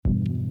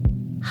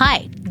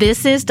Hi,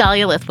 this is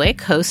Dahlia Lithwick,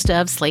 host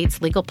of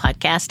Slate's legal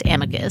podcast,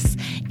 Amicus.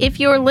 If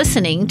you're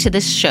listening to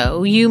this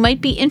show, you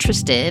might be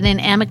interested in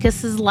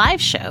Amicus's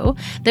live show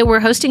that we're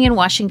hosting in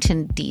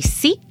Washington,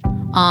 D.C.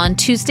 on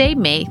Tuesday,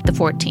 May the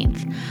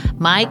 14th.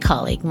 My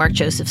colleague, Mark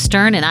Joseph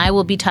Stern, and I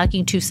will be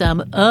talking to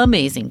some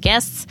amazing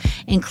guests,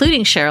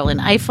 including Sherrilyn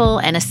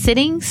Ifill and a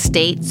sitting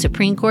state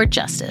Supreme Court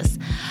justice,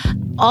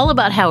 all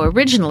about how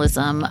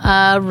originalism,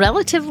 a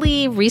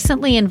relatively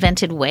recently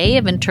invented way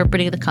of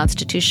interpreting the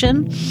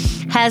Constitution,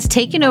 has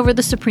taken over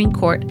the Supreme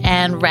Court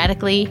and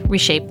radically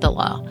reshaped the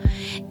law.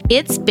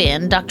 It's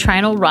been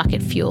doctrinal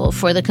rocket fuel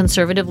for the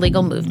conservative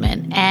legal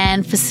movement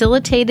and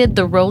facilitated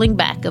the rolling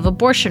back of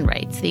abortion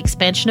rights, the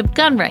expansion of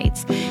gun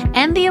rights,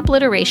 and the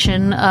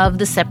obliteration of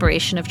the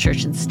separation of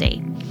church and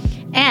state.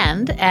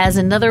 And as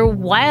another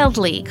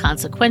wildly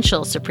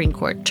consequential Supreme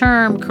Court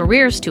term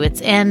careers to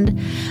its end,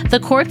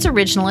 the court's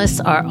originalists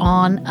are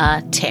on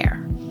a tear.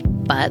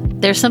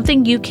 But there's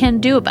something you can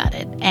do about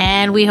it,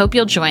 and we hope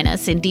you'll join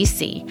us in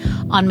D.C.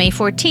 on May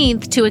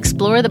 14th to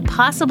explore the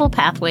possible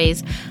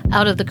pathways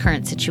out of the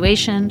current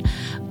situation.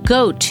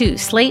 Go to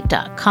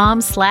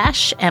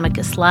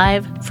slate.com/Amicus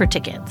Live for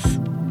tickets.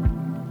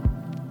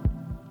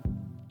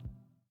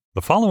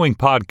 The following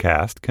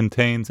podcast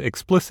contains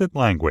explicit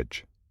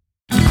language.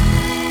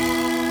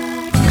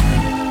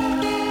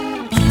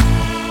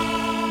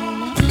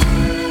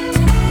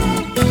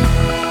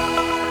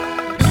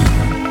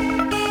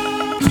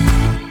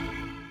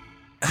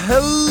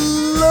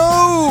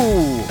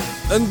 Hello,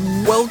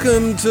 and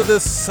welcome to the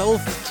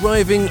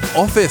self-driving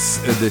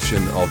office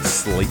edition of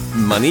Slate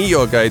Money,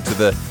 your guide to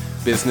the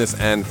business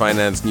and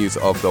finance news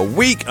of the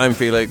week. I'm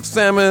Felix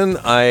Salmon.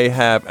 I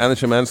have Anna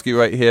Szymanski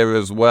right here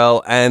as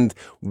well, and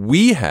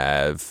we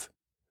have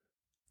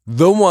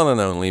the one and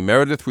only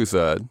Meredith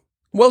Broussard.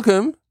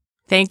 Welcome.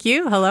 Thank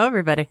you. Hello,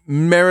 everybody.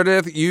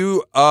 Meredith,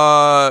 you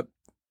are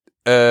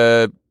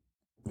a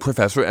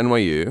professor at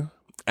NYU,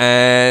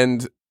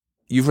 and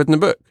you've written a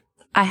book.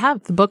 I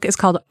have. The book is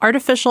called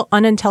Artificial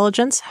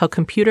Unintelligence: How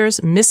Computers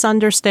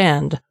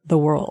Misunderstand the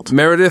World.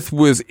 Meredith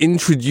was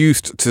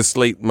introduced to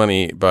Slate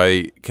Money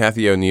by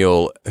Cathy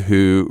O'Neil,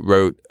 who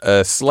wrote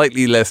a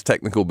slightly less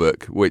technical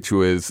book, which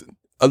was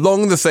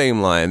along the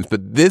same lines.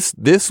 But this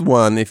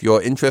one, if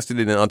you're interested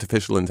in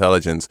artificial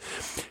intelligence,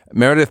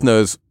 Meredith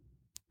knows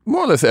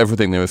more or less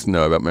everything there is to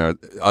know about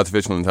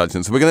artificial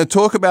intelligence. So we're going to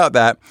talk about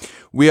that.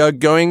 We are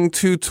going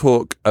to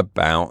talk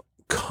about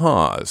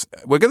cars.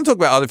 We're going to talk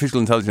about artificial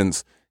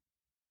intelligence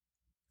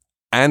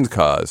and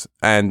cars,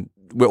 and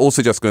we're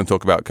also just going to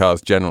talk about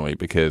cars generally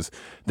because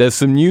there's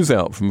some news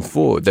out from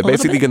Ford. They're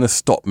basically going to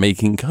stop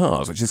making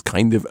cars, which is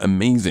kind of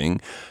amazing.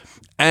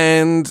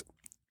 And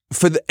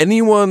for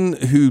anyone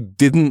who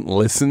didn't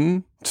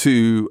listen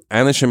to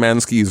Anna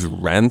Szymanski's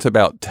rant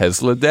about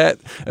Tesla debt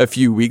a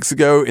few weeks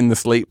ago in the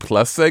Slate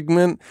Plus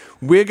segment,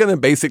 we're going to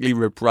basically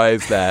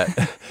reprise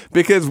that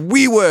because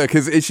WeWork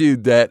has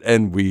issued debt,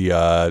 and we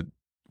are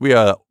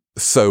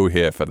so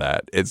here for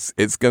that.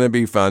 It's going to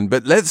be fun.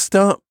 But let's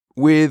start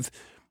with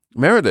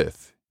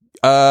Meredith.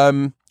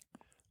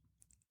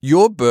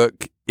 Your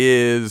book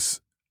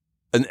is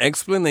an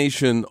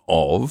explanation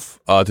of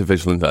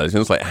artificial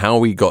intelligence, like how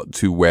we got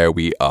to where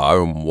we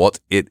are and what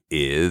it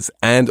is,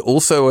 and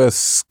also a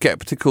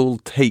skeptical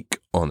take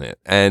on it.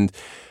 And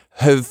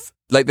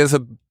there's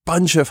a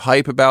bunch of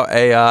hype about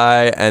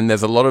AI, and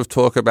there's a lot of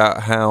talk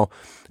about how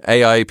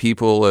AI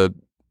people are,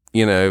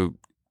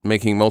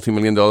 making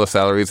multi-million-dollar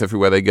salaries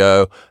everywhere they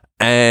go.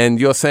 And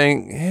you're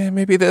saying,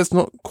 maybe there's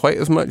not quite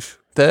as much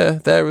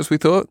there as we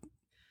thought.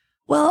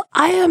 Well,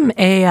 I am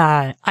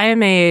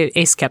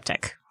a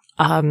skeptic.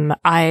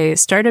 I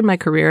started my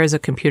career as a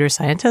computer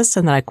scientist,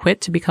 and then I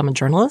quit to become a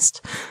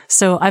journalist.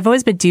 So I've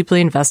always been deeply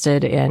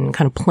invested in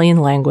kind of plain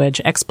language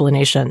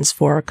explanations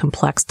for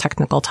complex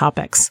technical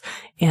topics.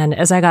 And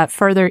as I got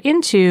further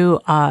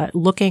into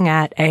looking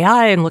at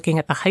AI and looking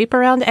at the hype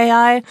around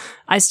AI,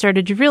 I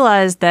started to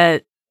realize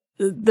that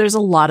there's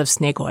a lot of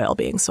snake oil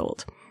being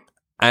sold.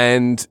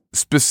 And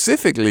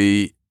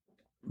specifically,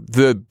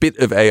 the bit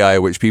of AI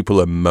which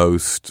people are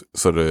most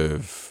sort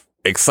of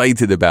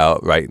excited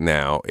about right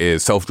now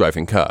is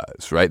self-driving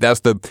cars, right?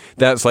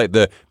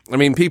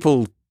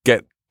 People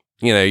get,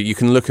 you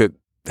can look at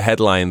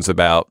headlines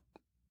about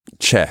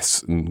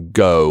chess and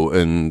Go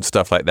and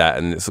stuff like that,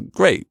 and it's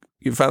great.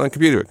 You found a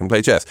computer that can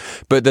play chess.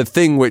 But the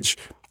thing which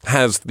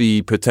has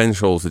the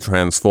potential to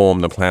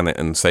transform the planet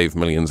and save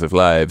millions of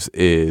lives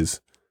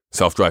is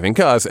self-driving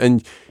cars.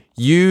 And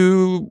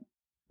you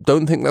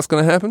don't think that's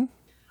going to happen?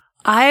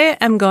 I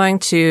am going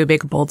to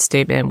make a bold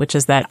statement, which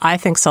is that I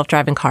think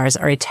self-driving cars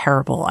are a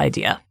terrible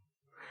idea.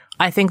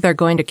 I think they're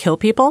going to kill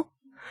people.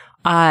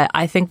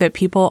 I think that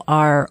people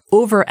are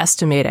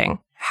overestimating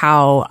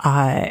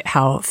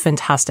how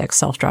fantastic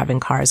self-driving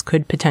cars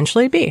could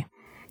potentially be.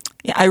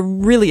 Yeah, I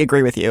really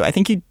agree with you. I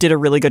think you did a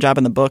really good job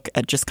in the book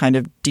at just kind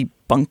of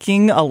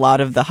debunking a lot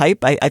of the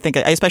hype. I think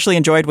I especially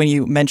enjoyed when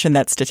you mentioned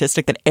that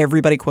statistic that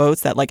everybody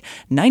quotes, that like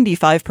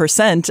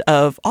 95%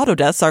 of auto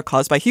deaths are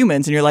caused by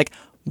humans. And you're like,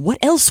 what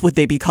else would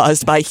they be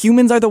caused by?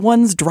 Humans are the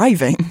ones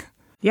driving.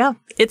 Yeah,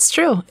 it's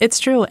true. It's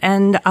true.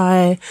 And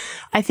I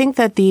think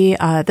that the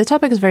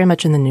topic is very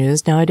much in the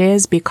news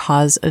nowadays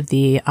because of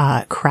the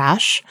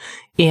crash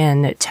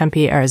in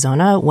Tempe,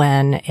 Arizona,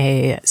 when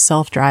a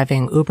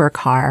self-driving Uber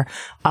car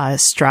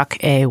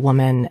struck a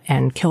woman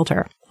and killed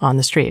her on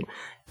the street.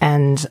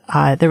 And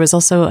there was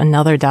also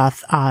another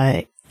death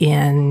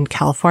in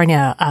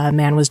California. A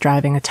man was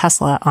driving a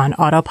Tesla on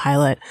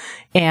autopilot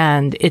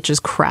and it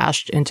just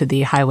crashed into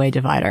the highway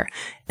divider.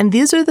 And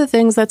these are the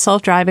things that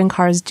self-driving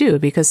cars do,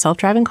 because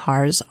self-driving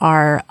cars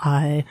are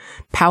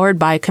powered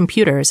by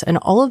computers, and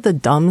all of the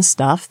dumb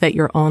stuff that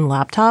your own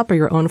laptop or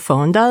your own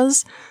phone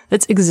does,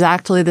 that's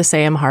exactly the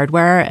same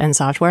hardware and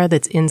software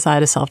that's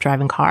inside a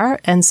self-driving car.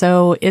 And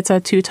so it's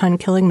a 2-ton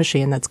killing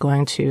machine that's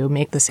going to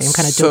make the same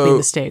kind of doping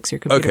mistakes your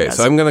computer does.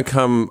 So I'm going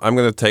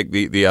to take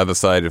the other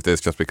side of this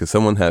just because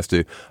someone has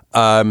to.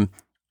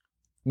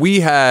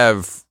 We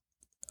have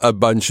a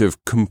bunch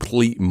of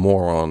complete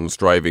morons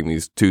driving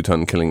these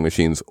 2-ton killing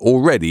machines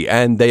already,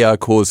 and they are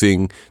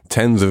causing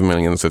tens of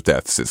millions of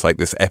deaths. It's like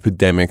this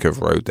epidemic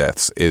of road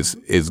deaths is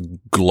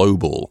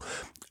global,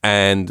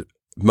 and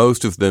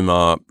most of them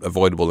are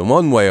avoidable in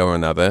one way or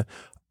another.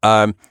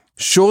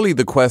 Surely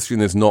the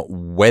question is not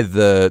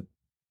whether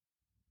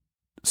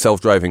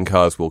self-driving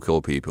cars will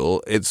kill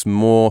people. It's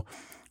more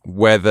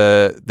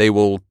whether they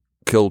will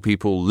kill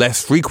people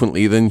less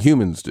frequently than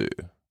humans do.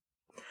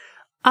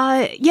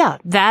 Yeah,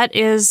 that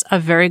is a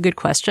very good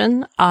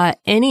question.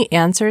 Any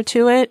answer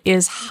to it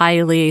is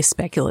highly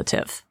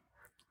speculative.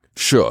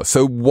 Sure.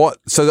 So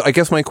I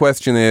guess my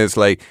question is,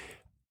 like,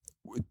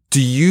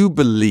 do you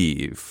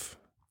believe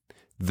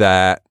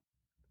that,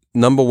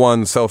 number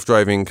one,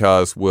 self-driving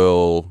cars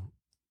will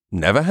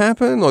never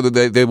happen, or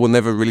that they will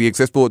never really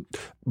exist? But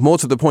more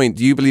to the point,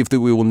 do you believe that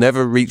we will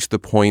never reach the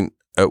point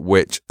at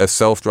which a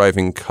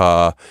self-driving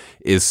car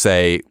is,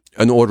 say,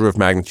 an order of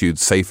magnitude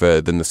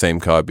safer than the same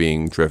car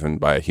being driven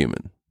by a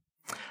human?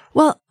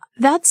 Well,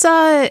 that's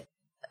a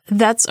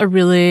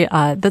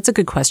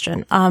good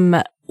question.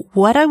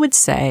 What I would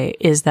say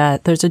is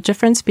that there's a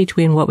difference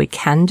between what we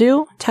can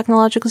do,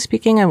 technologically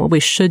speaking, and what we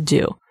should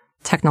do,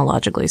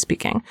 technologically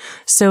speaking.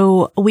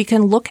 So we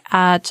can look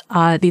at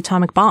the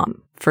atomic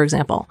bomb, for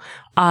example.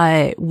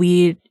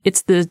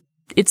 It's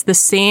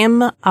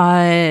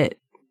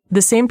the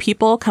same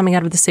people coming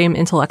out of the same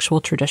intellectual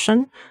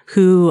tradition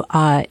who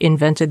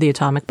invented the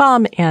atomic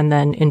bomb and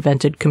then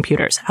invented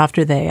computers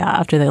after they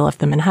left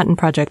the Manhattan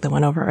Project. They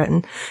went over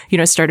and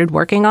started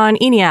working on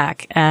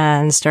ENIAC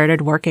and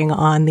started working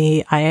on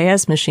the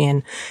IAS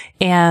machine,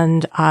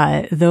 and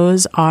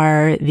those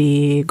are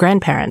the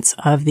grandparents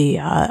of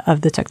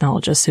the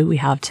technologists who we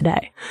have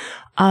today.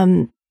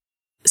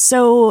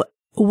 So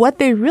what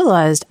they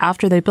realized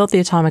after they built the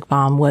atomic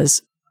bomb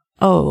was,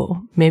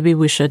 oh, maybe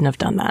we shouldn't have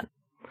done that.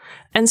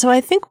 And so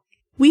I think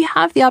we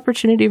have the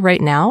opportunity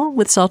right now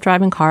with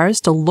self-driving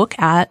cars to look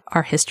at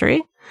our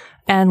history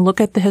and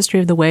look at the history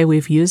of the way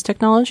we've used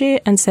technology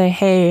and say,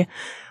 hey,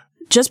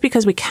 just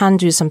because we can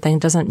do something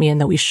doesn't mean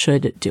that we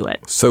should do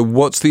it. So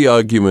what's the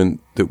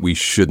argument that we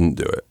shouldn't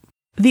do it?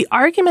 The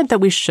argument that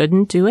we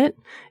shouldn't do it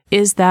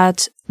is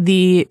that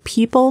the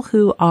people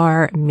who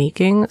are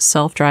making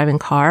self-driving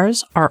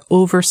cars are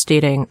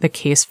overstating the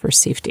case for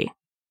safety.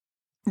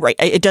 Right.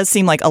 It does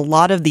seem like a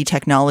lot of the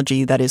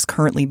technology that is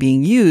currently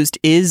being used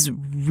is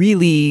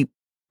really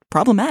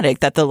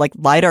problematic, that the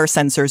LiDAR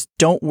sensors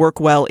don't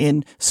work well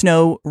in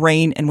snow,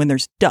 rain, and when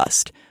there's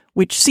dust,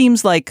 which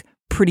seems like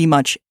pretty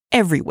much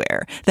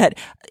everywhere. That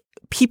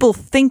people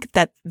think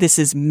that this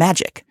is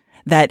magic,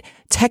 that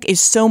tech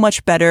is so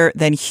much better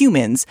than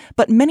humans.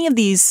 But many of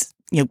these,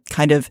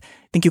 kind of,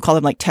 I think you call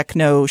them like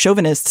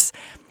techno-chauvinists,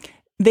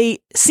 they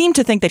seem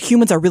to think that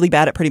humans are really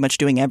bad at pretty much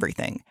doing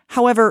everything.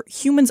 However,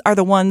 humans are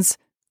the ones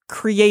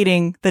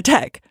creating the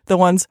tech, the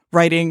ones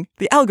writing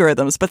the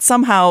algorithms, but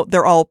somehow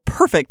they're all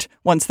perfect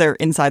once they're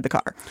inside the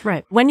car.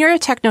 Right. When you're a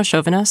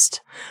techno-chauvinist,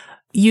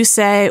 you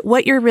say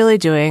what you're really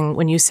doing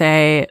when you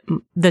say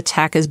the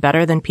tech is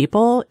better than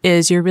people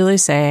is you're really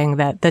saying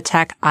that the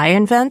tech I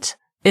invent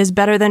is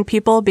better than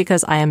people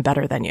because I am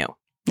better than you.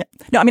 Yeah.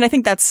 No, I mean, I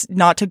think that's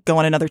not to go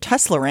on another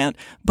Tesla rant,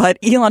 but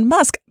Elon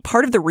Musk,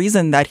 part of the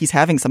reason that he's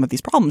having some of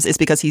these problems is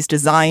because he's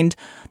designed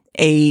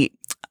a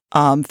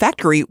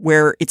factory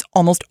where it's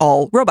almost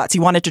all robots. He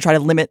wanted to try to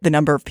limit the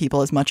number of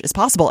people as much as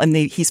possible. And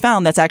he's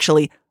found that's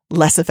actually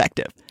less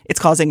effective. It's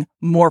causing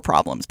more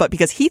problems. But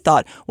because he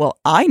thought, well,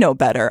 I know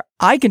better,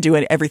 I can do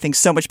everything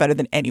so much better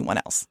than anyone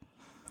else.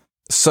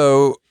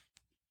 So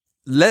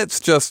let's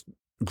just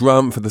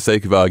grant for the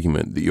sake of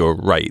argument that you're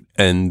right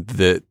and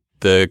that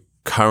the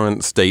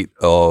current state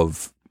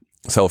of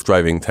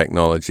self-driving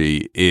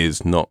technology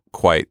is not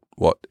quite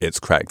what it's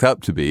cracked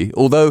up to be.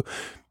 Although,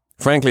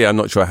 frankly, I'm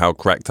not sure how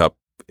cracked up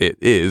it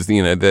is.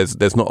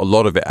 There's not a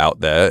lot of it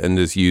out there, and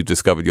as you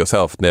discovered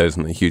yourself, there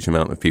isn't a huge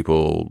amount of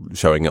people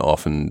showing it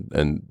off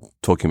and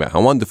talking about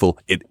how wonderful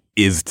it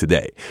is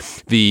today.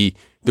 The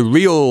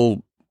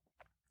real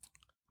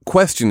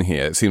question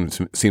here, it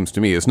seems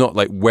to me, is not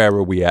like where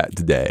are we at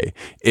today.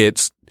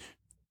 It's,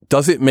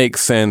 does it make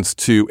sense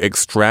to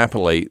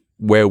extrapolate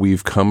where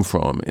we've come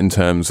from in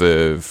terms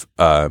of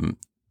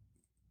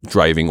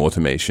driving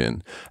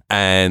automation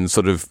and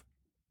sort of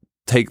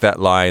take that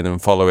line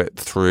and follow it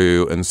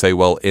through and say,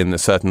 well, in a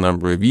certain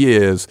number of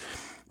years,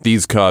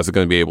 these cars are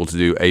going to be able to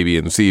do A, B,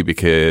 and C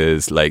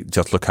because, like,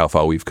 just look how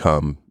far we've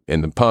come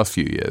in the past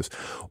few years?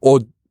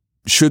 Or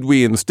should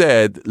we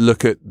instead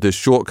look at the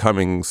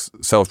shortcomings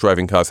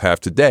self-driving cars have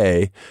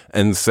today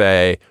and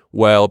say,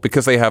 well,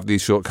 because they have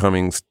these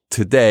shortcomings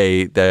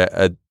today, they're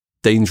a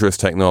dangerous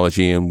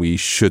technology and we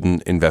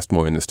shouldn't invest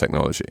more in this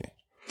technology?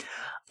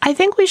 I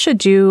think we should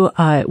do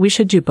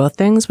both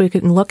things. We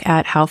can look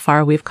at how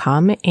far we've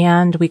come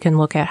and we can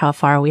look at how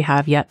far we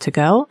have yet to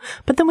go.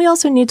 But then we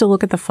also need to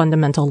look at the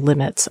fundamental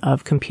limits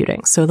of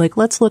computing. So, like,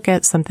 let's look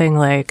at something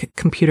like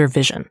computer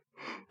vision.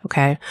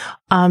 Okay.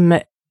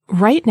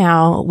 Right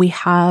now, we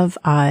have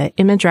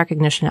image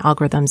recognition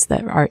algorithms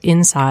that are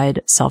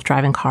inside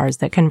self-driving cars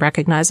that can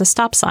recognize a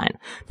stop sign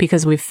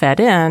because we've fed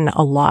in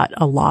a lot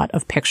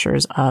of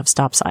pictures of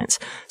stop signs.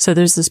 So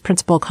there's this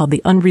principle called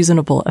the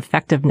unreasonable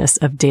effectiveness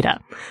of data,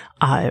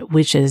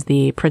 which is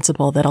the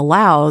principle that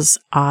allows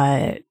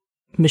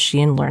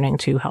machine learning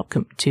to help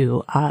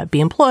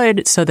be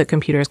employed so that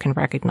computers can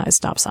recognize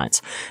stop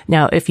signs.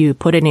 Now, if you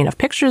put in enough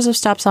pictures of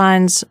stop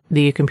signs,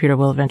 the computer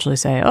will eventually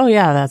say, oh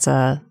yeah, that's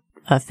a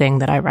thing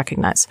that I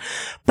recognize.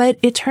 But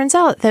it turns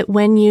out that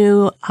when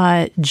you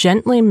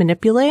gently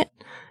manipulate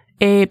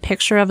a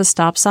picture of a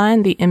stop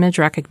sign, the image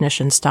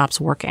recognition stops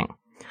working.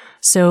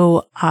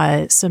 So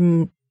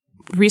some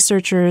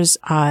researchers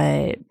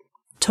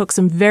took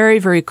some very,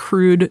 very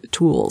crude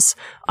tools,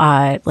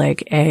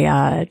 like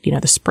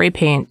the spray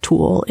paint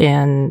tool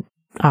in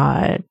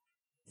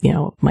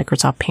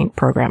Microsoft Paint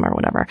program or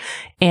whatever,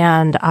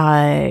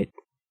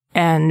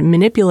 and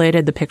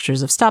manipulated the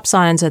pictures of stop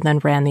signs and then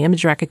ran the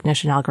image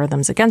recognition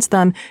algorithms against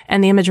them,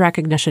 and the image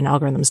recognition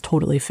algorithms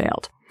totally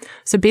failed.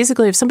 So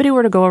basically, if somebody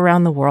were to go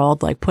around the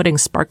world, like putting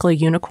sparkly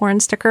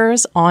unicorn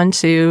stickers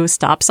onto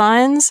stop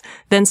signs,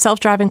 then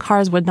self-driving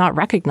cars would not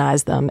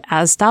recognize them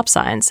as stop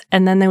signs,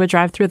 and then they would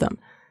drive through them,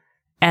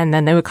 and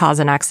then they would cause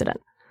an accident.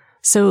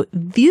 So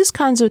these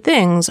kinds of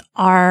things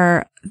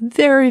are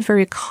very,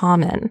 very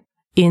common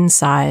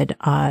inside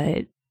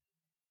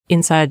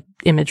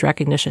image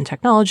recognition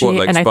technology. What,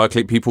 like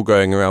sparkly people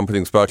going around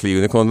putting sparkly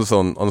unicorns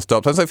on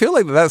stop signs? I feel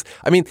like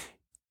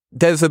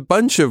there's a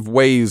bunch of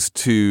ways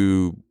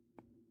to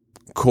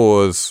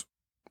cause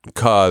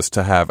cars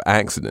to have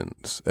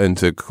accidents and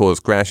to cause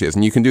crashes.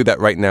 And you can do that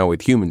right now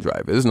with human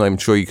drivers. And I'm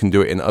sure you can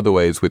do it in other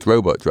ways with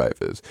robot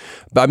drivers.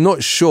 But I'm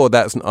not sure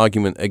that's an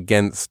argument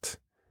against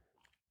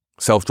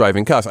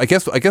self-driving cars. I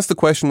guess the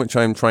question which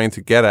I'm trying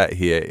to get at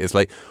here is,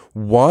 like,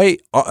 why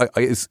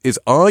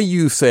are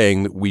you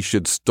saying that we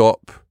should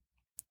stop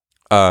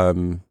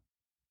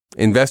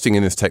investing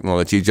in this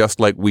technology just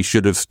like we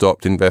should have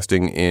stopped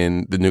investing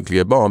in the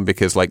nuclear bomb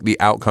because, like, the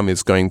outcome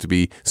is going to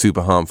be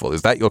super harmful?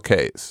 Is that your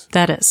case?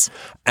 That is.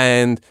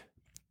 And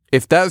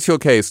if that's your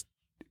case,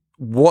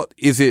 what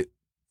is it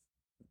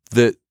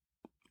that,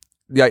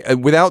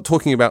 without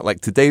talking about,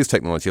 like, today's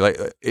technology, like,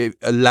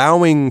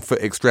 allowing for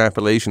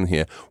extrapolation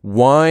here,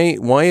 why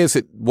is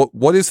it,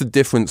 what is the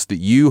difference that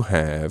you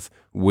have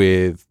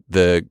with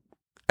the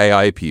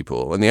AI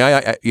people and the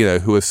AI,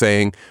 who are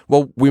saying,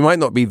 well, we might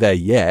not be there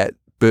yet,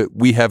 but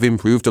we have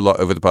improved a lot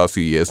over the past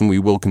few years and we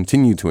will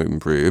continue to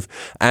improve,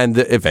 and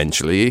that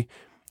eventually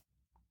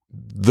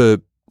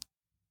the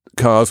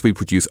cars we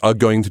produce are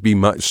going to be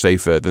much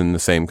safer than the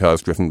same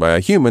cars driven by a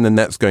human, and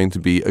that's going to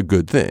be a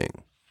good thing?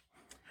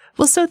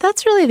 Well, so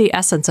that's really the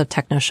essence of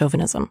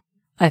techno-chauvinism,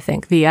 I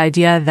think. The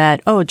idea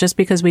that, just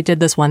because we did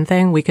this one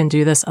thing, we can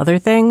do this other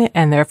thing,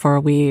 and therefore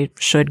we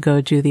should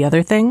go do the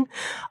other thing.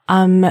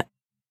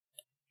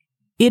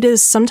 It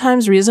is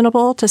sometimes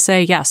reasonable to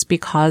say, yes,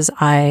 because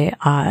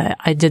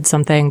I did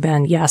something,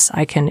 then yes,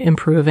 I can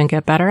improve and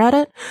get better at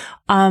it.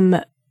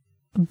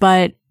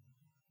 But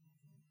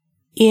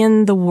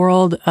in the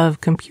world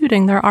of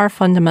computing, there are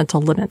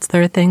fundamental limits.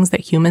 There are things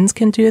that humans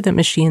can do that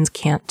machines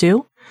can't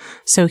do.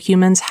 So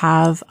humans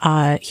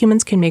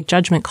can make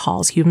judgment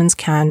calls. Humans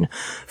can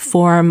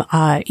form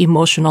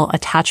emotional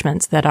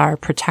attachments that are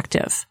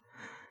protective.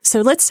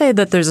 So let's say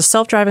that there's a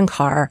self-driving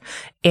car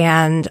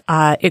and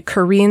it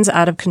careens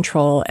out of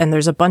control and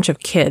there's a bunch of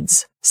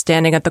kids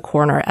standing at the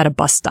corner at a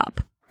bus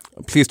stop.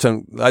 Please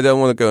don't. I don't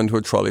want to go into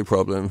a trolley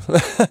problem.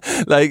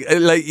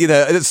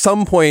 At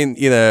some point,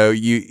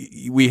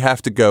 we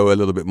have to go a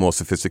little bit more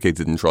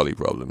sophisticated in trolley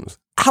problems.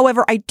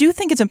 However, I do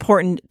think it's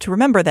important to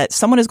remember that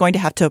someone is going to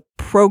have to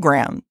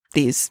program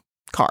these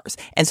cars.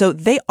 And so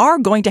they are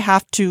going to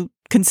have to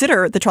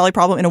consider the trolley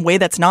problem in a way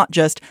that's not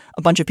just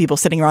a bunch of people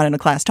sitting around in a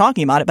class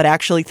talking about it, but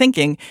actually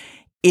thinking,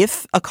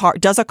 does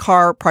a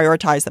car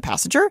prioritize the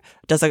passenger?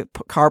 Does a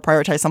car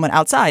prioritize someone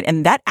outside?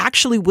 And that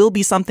actually will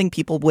be something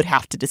people would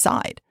have to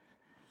decide.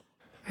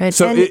 Right.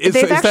 So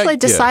they've actually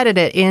decided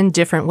it in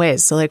different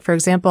ways. So, like, for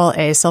example,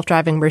 a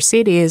self-driving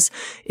Mercedes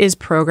is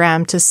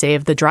programmed to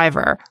save the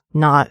driver,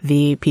 not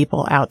the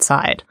people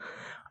outside.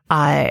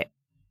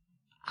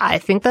 I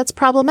think that's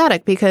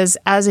problematic because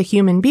as a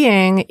human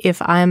being,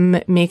 if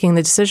I'm making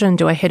the decision,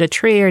 do I hit a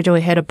tree or do I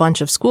hit a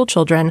bunch of school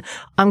children?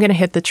 I'm going to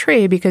hit the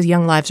tree because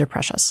young lives are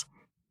precious.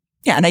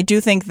 Yeah. And I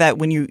do think that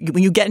when you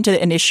get into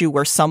an issue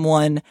where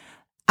someone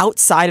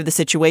outside of the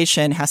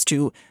situation has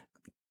to,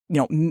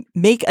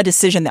 make a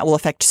decision that will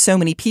affect so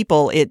many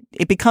people,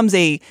 it becomes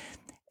a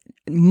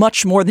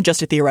much more than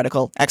just a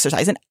theoretical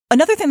exercise. And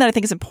another thing that I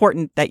think is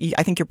important that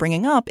I think you're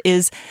bringing up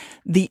is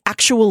the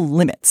actual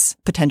limits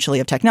potentially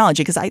of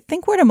technology, because I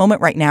think we're at a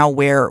moment right now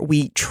where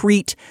we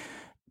treat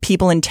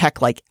people in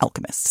tech like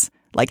alchemists.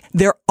 Like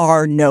there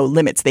are no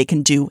limits. They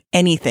can do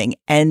anything.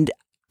 And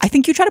I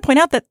think you try to point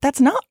out that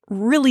that's not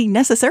really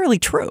necessarily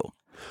true.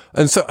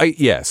 And so, I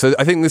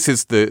think this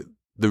is the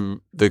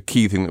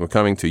key thing that we're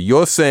coming to.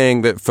 You're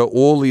saying that for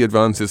all the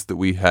advances that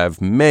we have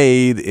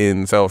made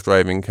in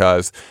self-driving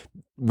cars,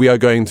 we are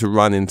going to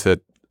run into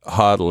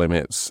hard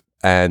limits,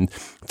 and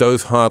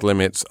those hard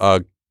limits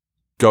are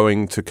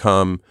going to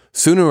come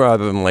sooner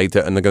rather than later,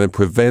 and they're going to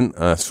prevent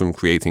us from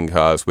creating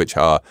cars which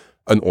are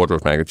an order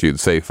of magnitude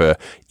safer,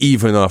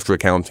 even after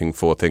accounting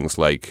for things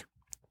like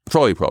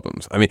trolley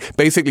problems. I mean,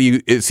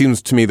 basically, it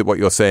seems to me that what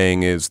you're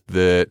saying is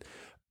that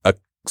a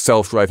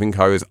self-driving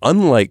car is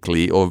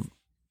unlikely or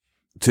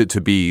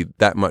to be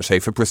that much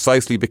safer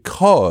precisely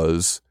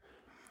because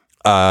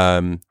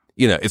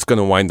it's going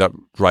to wind up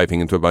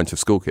driving into a bunch of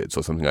school kids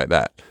or something like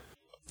that.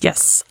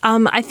 Yes.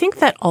 I think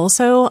that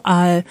also,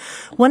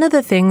 one of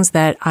the things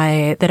that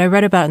I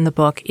read about in the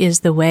book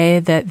is the way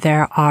that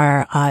there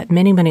are,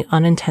 many, many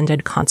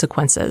unintended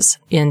consequences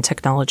in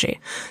technology.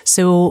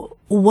 So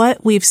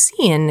what we've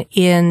seen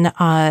in,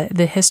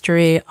 the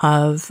history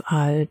of,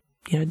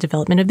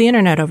 development of the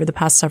internet over the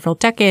past several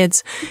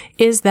decades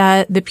is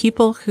that the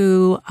people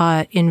who,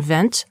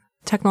 invent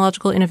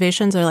technological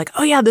innovations are like,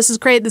 oh yeah, this is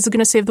great. This is going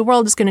to save the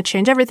world. It's going to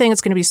change everything.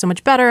 It's going to be so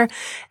much better.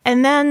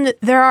 And then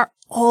there are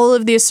all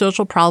of these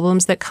social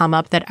problems that come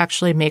up that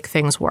actually make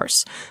things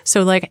worse.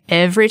 So like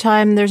every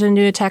time there's a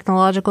new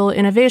technological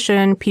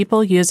innovation,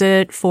 people use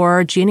it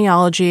for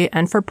genealogy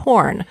and for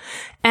porn.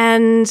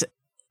 And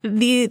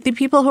the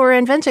people who are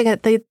inventing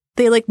it,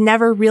 they like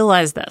never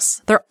realize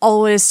this. They're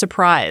always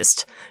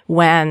surprised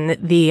when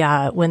the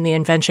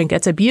invention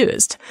gets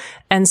abused.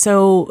 And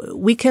so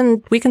we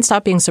can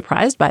stop being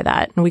surprised by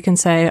that. And we can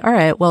say, all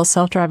right, well,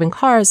 self-driving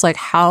cars, like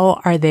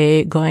how are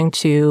they going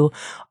to,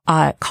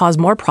 cause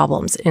more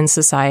problems in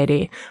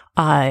society,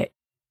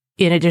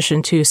 in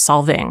addition to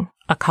solving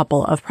a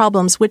couple of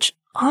problems, which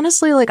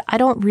honestly, like, I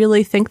don't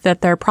really think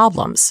that they're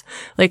problems.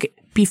 Like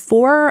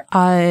before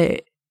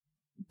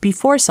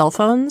cell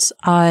phones,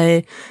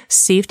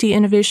 safety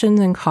innovations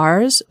in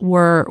cars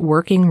were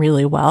working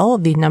really well.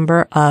 The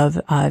number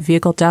of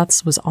vehicle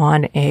deaths was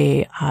on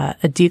a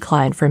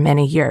decline for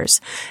many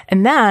years.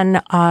 And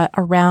then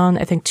around,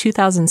 I think,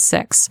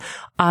 2006,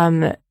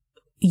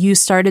 you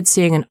started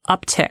seeing an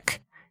uptick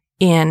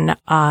in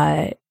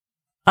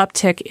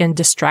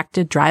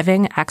distracted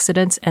driving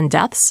accidents and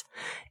deaths.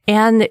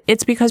 And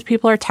it's because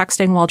people are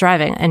texting while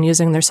driving and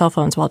using their cell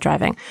phones while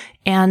driving.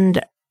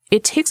 And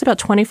it takes about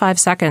 25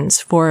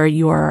 seconds for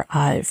your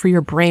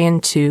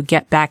brain to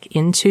get back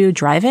into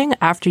driving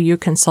after you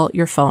consult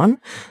your phone.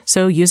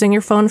 So using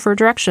your phone for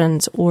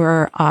directions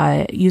or,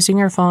 using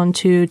your phone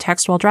to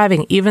text while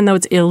driving, even though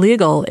it's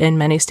illegal in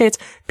many states,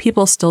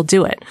 people still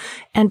do it.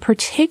 And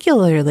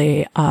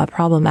particularly,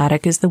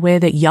 problematic is the way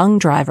that young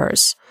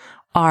drivers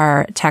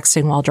are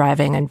texting while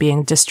driving and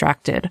being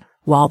distracted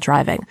while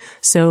driving.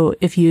 So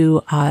if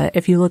you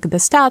look at the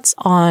stats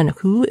on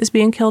who is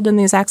being killed in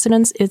these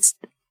accidents, it's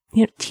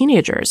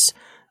teenagers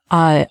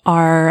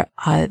are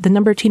the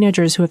number of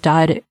teenagers who have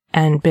died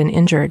and been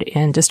injured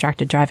in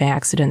distracted driving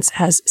accidents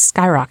has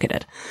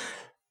skyrocketed.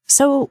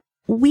 So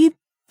we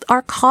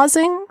are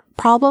causing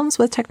problems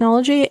with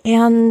technology,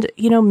 and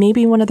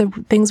maybe one of the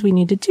things we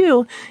need to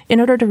do in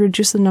order to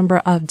reduce the number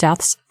of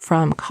deaths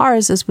from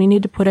cars is we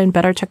need to put in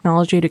better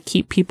technology to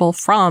keep people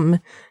from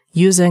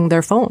using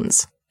their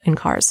phones in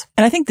cars.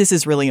 And I think this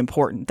is really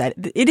important, that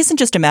it isn't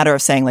just a matter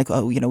of saying like,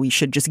 oh, we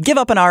should just give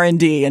up on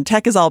R&D and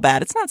tech is all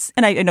bad. It's not,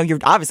 and I know you're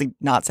obviously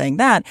not saying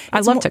that.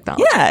 I love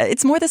technology. Yeah.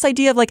 It's more this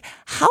idea of like,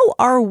 how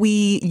are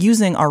we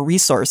using our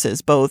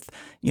resources, both,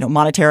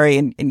 monetary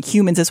and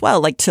humans as well?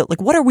 Like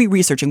what are we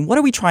researching? What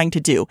are we trying to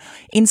do?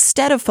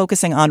 Instead of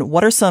focusing on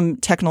what are some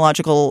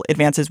technological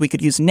advances we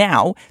could use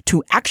now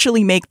to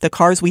actually make the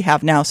cars we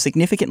have now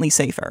significantly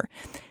safer.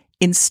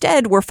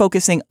 Instead, we're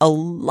focusing a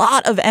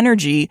lot of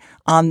energy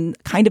on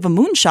kind of a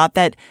moonshot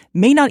that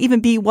may not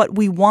even be what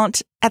we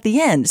want at the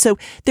end. So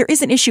there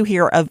is an issue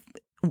here of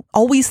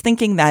always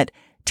thinking that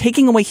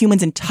taking away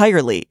humans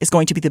entirely is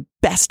going to be the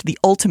best, the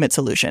ultimate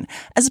solution,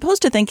 as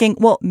opposed to thinking,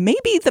 well,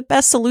 maybe the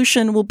best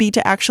solution will be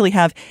to actually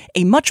have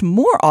a much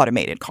more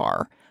automated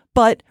car,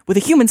 but with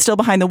a human still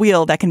behind the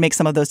wheel that can make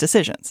some of those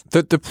decisions.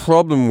 The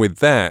problem with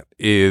that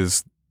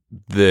is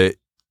that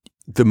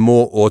the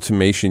more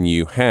automation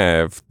you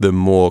have, the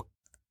more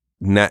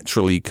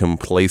naturally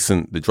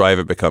complacent the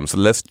driver becomes. The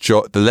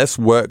less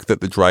work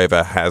that the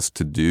driver has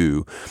to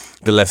do,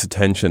 the less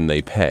attention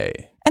they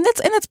pay.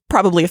 And that's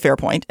probably a fair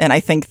point. And I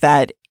think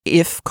that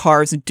if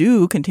cars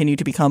do continue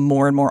to become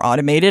more and more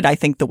automated, I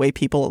think the way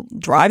people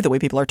drive, the way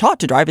people are taught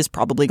to drive is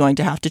probably going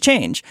to have to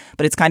change.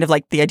 But it's kind of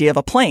like the idea of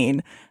a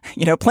plane.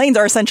 You know, planes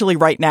are essentially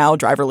right now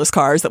driverless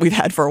cars that we've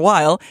had for a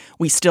while.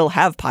 We still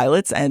have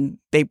pilots, and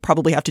they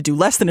probably have to do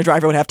less than a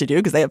driver would have to do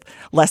because they have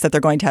less that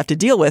they're going to have to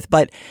deal with.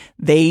 But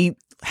they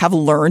have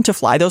learned to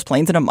fly those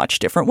planes in a much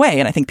different way.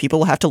 And I think people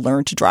will have to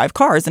learn to drive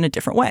cars in a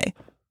different way.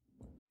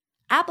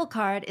 Apple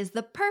Card is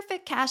the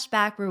perfect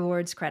cashback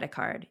rewards credit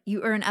card.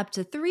 You earn up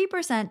to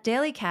 3%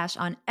 daily cash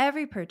on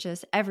every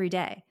purchase every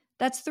day.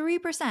 That's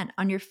 3%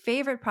 on your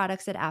favorite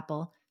products at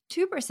Apple,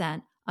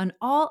 2% on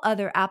all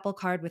other Apple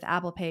Card with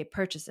Apple Pay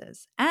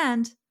purchases,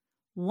 and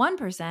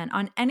 1%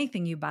 on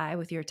anything you buy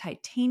with your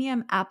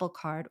titanium Apple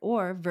Card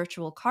or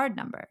virtual card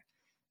number.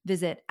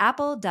 Visit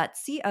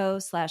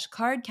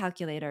apple.co/card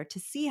calculator to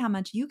see how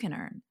much you can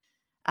earn.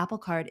 Apple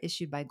Card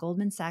issued by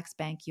Goldman Sachs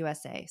Bank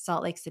USA,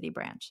 Salt Lake City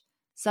branch.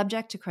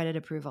 Subject to credit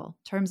approval.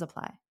 Terms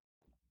apply.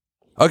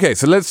 Okay,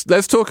 so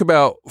let's talk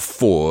about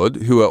Ford,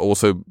 who are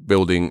also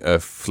building a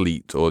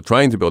fleet or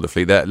trying to build a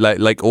fleet. That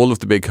like all of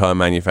the big car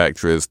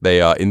manufacturers,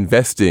 they are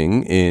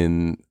investing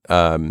in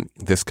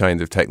this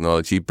kind of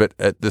technology, but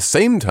at the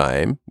same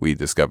time, we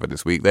discovered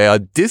this week, they are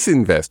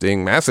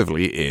disinvesting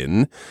massively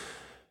in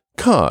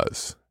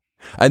cars.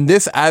 And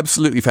this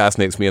absolutely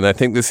fascinates me, and I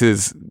think this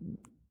is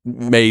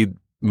made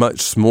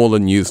much smaller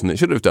news than it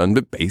should have done.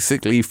 But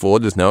basically,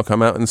 Ford has now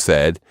come out and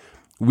said,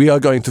 we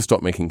are going to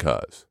stop making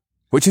cars,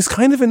 which is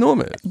kind of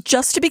enormous.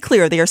 Just to be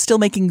clear, they are still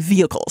making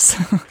vehicles.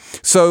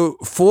 So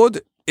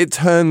Ford, it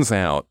turns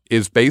out,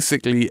 is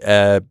basically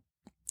a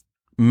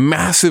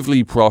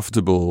massively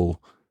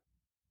profitable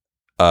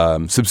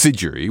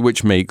subsidiary,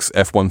 which makes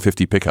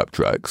F-150 pickup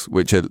trucks,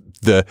 which are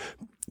the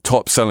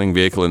top-selling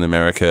vehicle in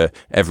America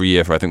every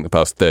year for, I think, the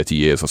past 30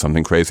 years or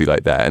something crazy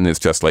like that. And it's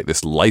just like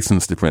this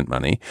license to print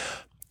money.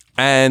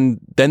 And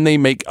then they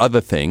make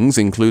other things,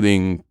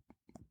 including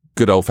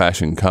good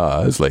old-fashioned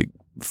cars like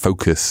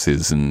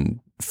Focuses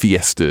and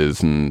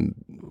Fiestas and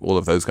all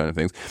of those kind of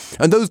things.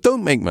 And those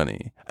don't make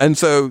money. And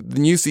so the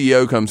new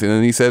CEO comes in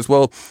and he says,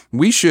 well,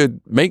 we should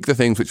make the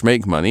things which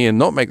make money and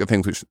not make the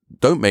things which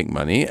don't make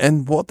money.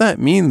 And what that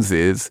means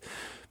is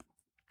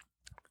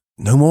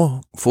no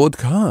more Ford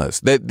cars.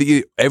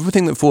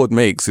 Everything that Ford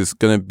makes is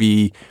going to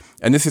be,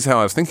 and this is how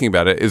I was thinking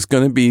about it, is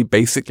going to be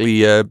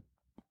basically a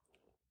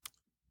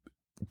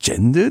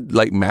gendered,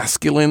 like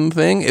masculine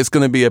thing. It's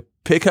going to be a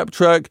pickup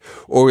truck,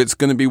 or it's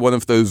going to be one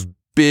of those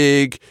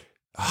big,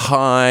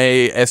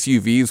 high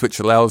SUVs, which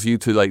allows you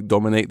to like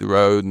dominate the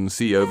road and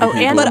see over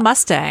people. And the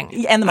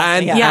Mustang. And the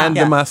Mustang. And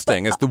the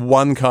Mustang. It's the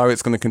one car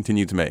it's going to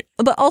continue to make.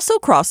 But also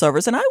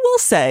crossovers. And I will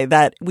say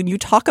that when you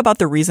talk about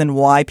the reason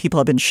why people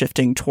have been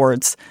shifting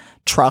towards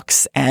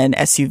trucks and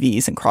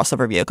SUVs and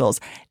crossover vehicles,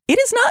 it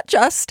is not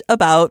just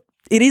about,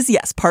 it is,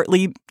 yes,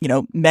 partly,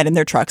 men in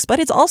their trucks, but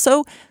it's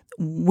also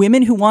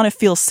women who want to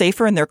feel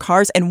safer in their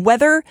cars. And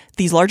whether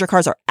these larger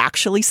cars are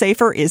actually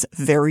safer is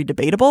very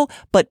debatable,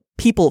 but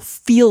people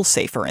feel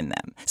safer in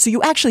them. So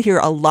you actually hear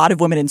a lot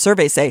of women in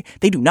surveys say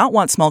they do not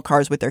want small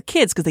cars with their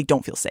kids because they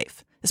don't feel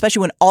safe,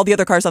 especially when all the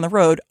other cars on the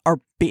road are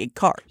big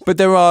cars. But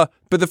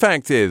the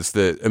fact is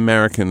that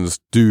Americans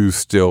do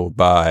still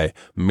buy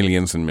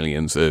millions and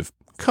millions of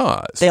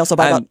cars. They also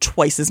buy about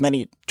twice as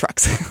many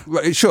trucks.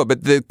 Right, sure,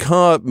 but the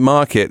car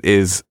market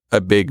is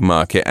a big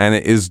market, and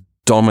it is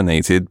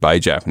dominated by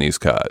Japanese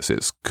cars.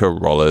 It's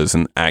Corollas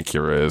and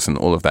Acuras and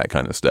all of that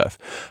kind of stuff.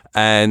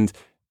 And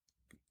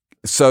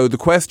so the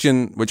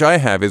question which I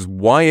have is,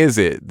 why is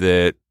it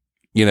that,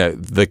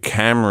 the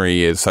Camry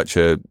is such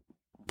a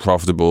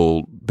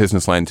profitable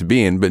business line to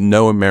be in, but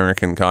no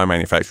American car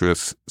manufacturer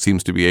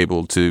seems to be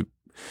able to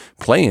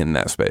play in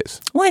that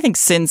space? Well, I think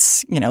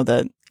since,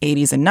 the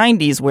 80s and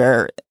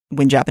 90s,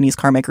 when Japanese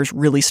car makers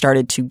really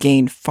started to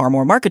gain far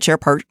more market share,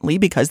 partly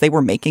because they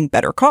were making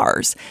better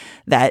cars,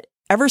 that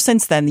ever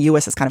since then, the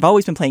U.S. has kind of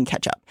always been playing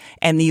catch up.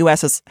 And the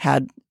U.S. has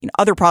had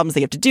other problems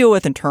they have to deal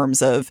with in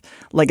terms of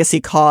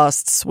legacy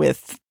costs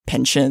with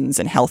pensions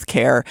and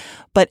healthcare.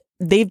 But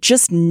they've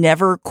just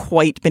never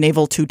quite been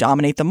able to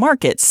dominate the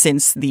market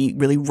since the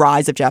really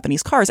rise of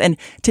Japanese cars. And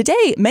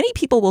today, many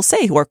people will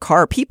say, who are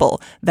car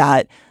people,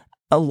 that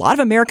a lot of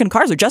American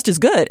cars are just as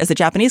good as the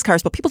Japanese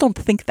cars, but people don't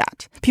think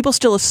that. People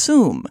still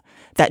assume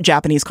that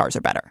Japanese cars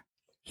are better.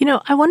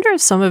 I wonder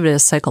if some of it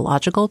is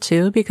psychological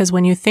too, because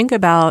when you think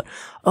about,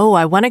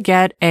 I want to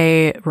get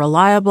a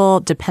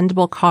reliable,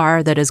 dependable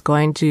car that is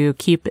going to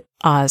keep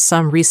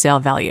some resale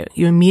value,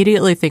 you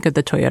immediately think of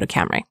the Toyota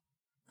Camry.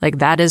 Like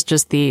that is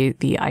just the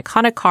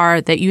iconic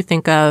car that you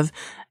think of.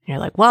 And you're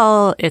like,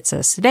 well, it's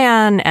a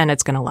sedan and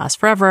it's going to last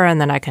forever.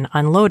 And then I can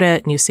unload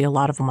it. And you see a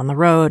lot of them on the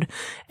road.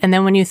 And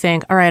then when you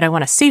think, all right, I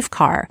want a safe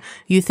car,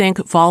 you think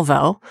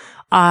Volvo.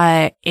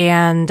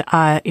 And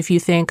if you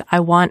think I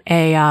want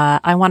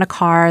a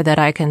car that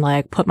I can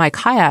like put my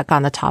kayak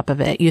on the top of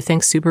it, you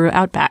think Subaru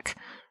Outback.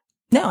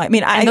 No, I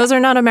mean, and those are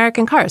not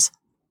American cars.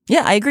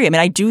 Yeah, I agree. I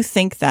mean, I do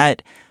think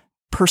that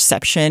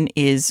perception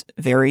is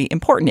very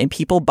important, and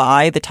people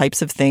buy the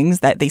types of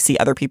things that they see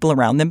other people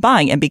around them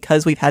buying. And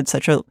because we've had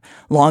such a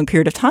long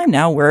period of time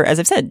now where, as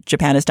I've said,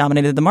 Japan has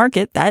dominated the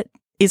market, that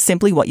is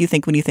simply what you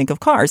think when you think of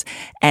cars.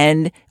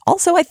 And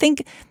also, I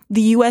think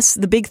the US,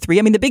 the big three,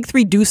 I mean, the big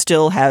three do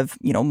still have,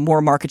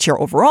 more market share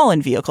overall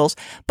in vehicles,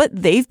 but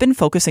they've been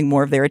focusing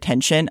more of their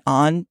attention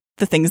on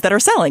the things that are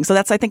selling. So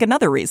that's, I think,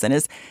 another reason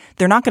is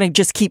they're not going to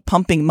just keep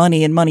pumping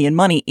money and money and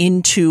money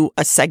into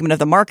a segment of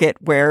the market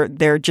where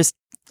they're just,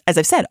 as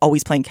I've said,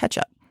 always playing catch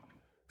up.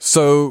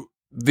 So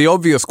the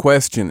obvious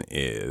question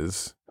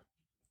is,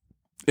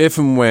 if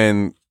and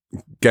when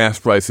gas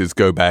prices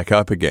go back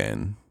up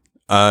again,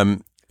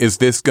 is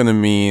this going to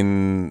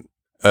mean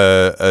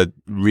a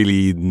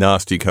really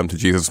nasty come to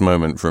Jesus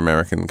moment for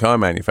American car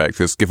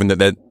manufacturers, given that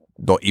they're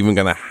not even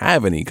going to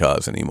have any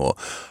cars anymore?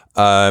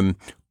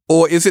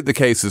 Or is it the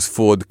case, as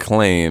Ford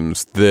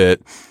claims, that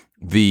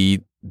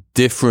the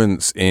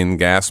difference in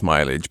gas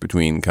mileage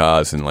between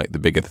cars and like the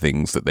bigger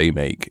things that they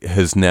make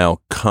has now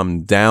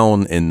come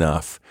down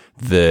enough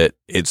that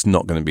it's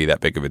not going to be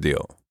that big of a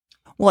deal?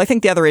 Well, I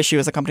think the other issue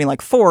is a company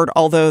like Ford,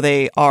 although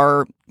they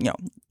are,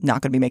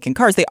 not going to be making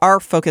cars, they are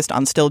focused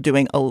on still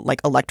doing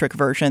electric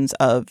versions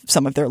of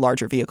some of their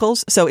larger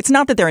vehicles. So it's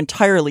not that they're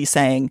entirely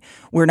saying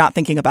we're not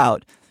thinking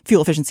about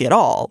fuel efficiency at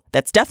all.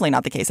 That's definitely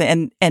not the case.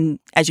 And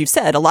as you've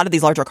said, a lot of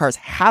these larger cars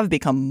have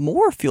become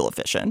more fuel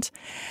efficient.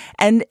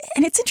 And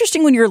it's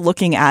interesting when you're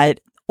looking at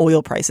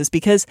oil prices,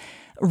 because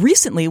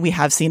recently we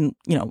have seen,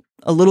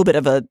 a little bit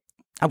of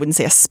I wouldn't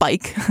say a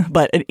spike,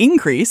 but an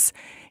increase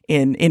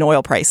in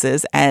oil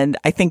prices. And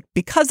I think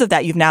because of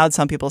that, you've now had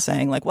some people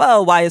saying like,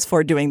 well, why is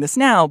Ford doing this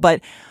now?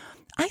 But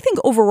I think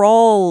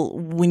overall,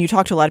 when you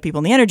talk to a lot of people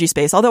in the energy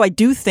space, although I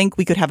do think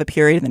we could have a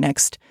period in the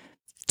next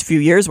few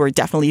years where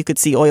definitely you could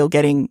see oil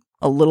getting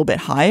a little bit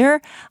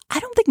higher, I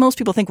don't think most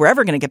people think we're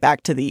ever going to get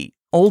back to the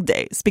old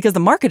days, because the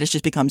market has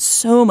just become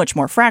so much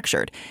more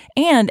fractured.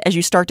 And as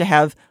you start to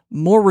have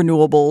more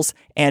renewables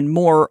and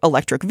more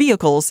electric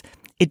vehicles,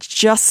 it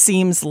just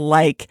seems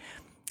like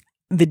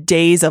the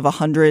days of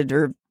 100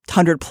 or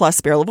 100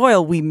 plus barrel of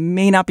oil we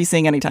may not be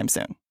seeing anytime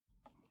soon.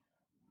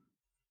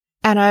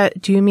 Anna,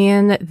 do you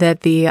mean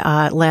that the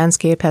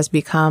landscape has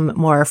become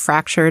more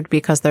fractured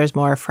because there's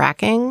more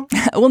fracking?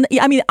 Well,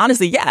 I mean,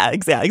 honestly, yeah,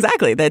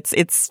 exactly.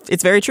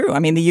 It's very true. I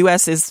mean, the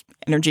U.S. is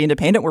energy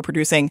independent. We're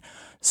producing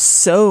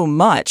so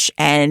much,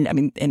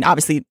 and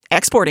obviously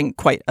exporting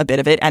quite a bit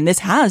of it. And this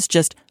has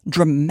just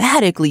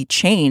dramatically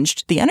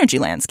changed the energy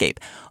landscape.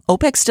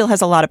 OPEC still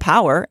has a lot of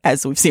power,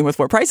 as we've seen with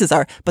where prices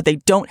are, but they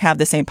don't have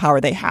the same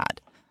power they had.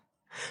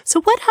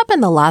 So what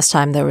happened the last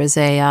time there was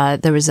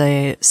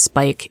a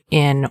spike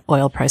in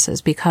oil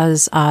prices?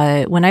 Because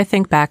when I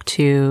think back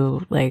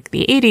to like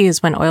the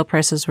 80s, when oil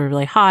prices were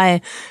really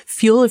high,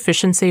 fuel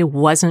efficiency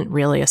wasn't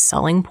really a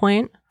selling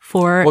point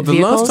for the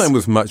vehicles. last time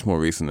was much more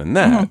recent than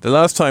that. Mm-hmm. The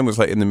last time was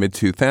like in the mid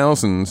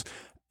 2000s,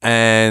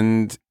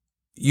 and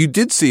you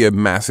did see a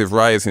massive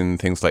rise in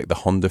things like the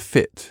Honda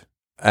Fit.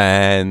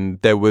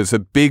 And there was a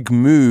big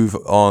move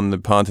on the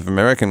part of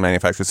American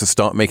manufacturers to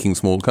start making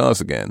small cars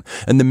again.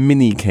 And the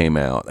Mini came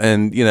out.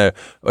 And, it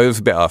was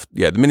a bit off.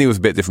 Yeah, the Mini was a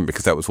bit different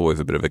because that was always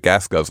a bit of a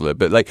gas guzzler.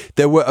 But like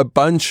there were a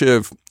bunch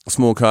of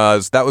small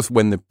cars. That was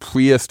when the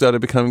Prius started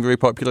becoming very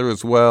popular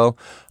as well.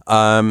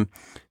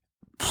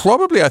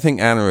 Probably, I think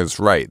Anna is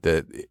right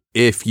that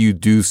if you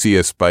do see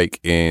a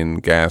spike in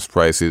gas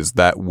prices,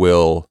 that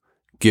will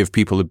give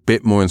people a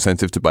bit more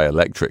incentive to buy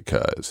electric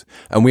cars.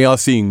 And we are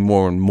seeing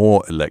more and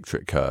more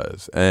electric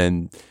cars.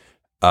 And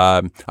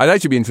I'd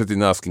actually be interested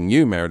in asking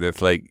you,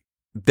 Meredith, like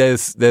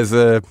there's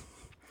a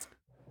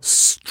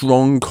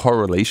strong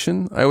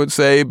correlation, I would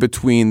say,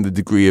 between the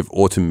degree of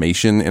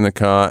automation in a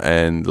car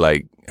and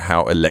like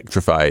how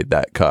electrified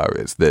that car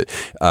is. That,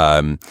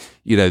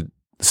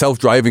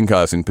 self-driving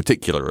cars in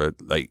particular are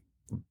like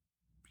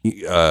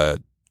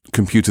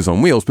computers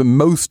on wheels, but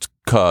most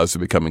cars are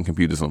becoming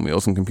computers on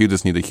wheels, and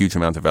computers need a huge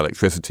amount of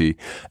electricity.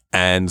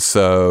 And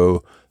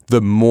so the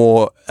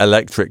more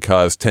electric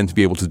cars tend to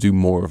be able to do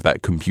more of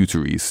that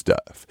computery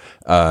stuff.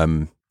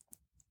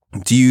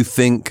 Do you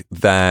think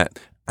that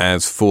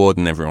as Ford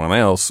and everyone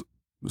else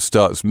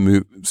starts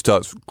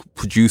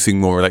producing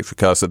more electric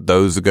cars, that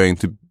those are going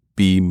to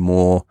be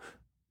more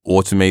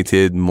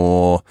automated,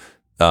 more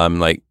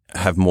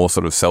have more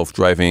sort of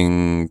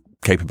self-driving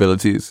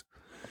capabilities?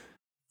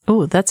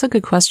 Oh, that's a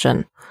good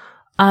question.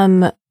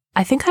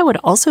 I think I would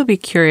also be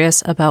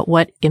curious about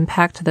what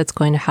impact that's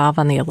going to have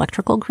on the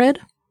electrical grid.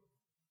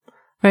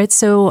 Right.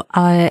 So,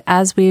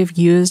 as we've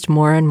used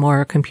more and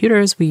more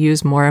computers, we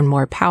use more and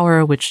more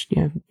power, which,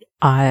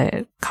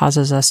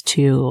 causes us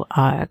to,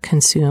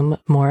 consume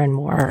more and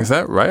more. Is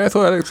that right? I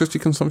thought electricity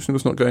consumption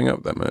was not going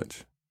up that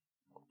much.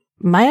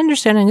 My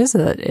understanding is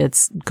that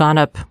it's gone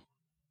up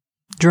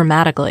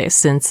dramatically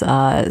since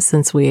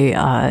we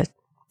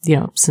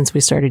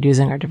started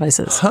using our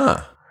devices.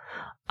 Huh.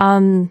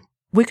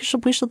 We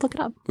should look it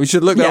up. We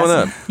should look that one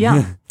up.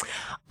 Yeah.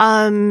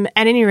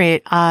 At any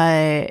rate,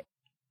 I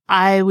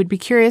would be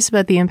curious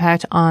about the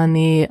impact on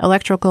the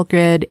electrical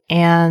grid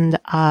and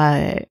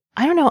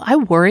I don't know. I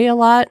worry a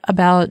lot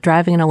about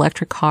driving an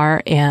electric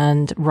car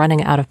and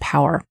running out of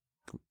power.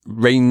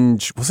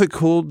 What's it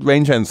called?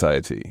 Range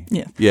anxiety.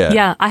 Yeah.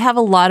 Yeah, I have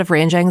a lot of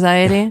range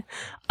anxiety.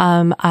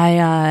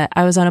 I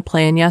was on a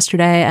plane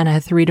yesterday and I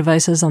had 3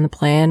 devices on the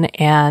plane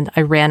and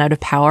I ran out of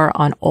power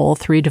on all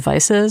 3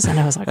 devices. And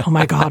I was like, oh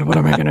my God, what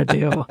am I going to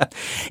do?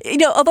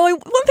 Although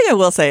one thing I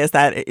will say is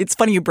that it's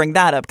funny you bring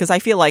that up because I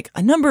feel like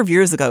a number of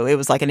years ago, it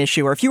was like an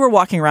issue where if you were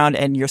walking around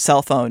and your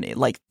cell phone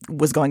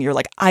was going, you're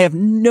like, I have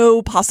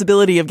no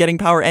possibility of getting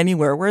power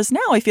anywhere. Whereas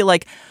now I feel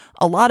like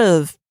a lot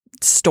of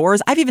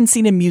stores, I've even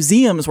seen in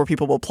museums where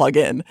people will plug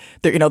in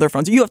their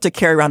phones. You have to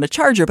carry around a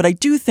charger, but I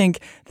do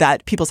think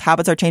that people's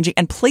habits are changing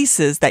and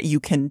places that you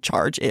can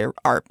charge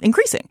are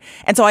increasing.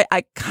 And so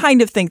I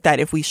kind of think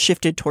that if we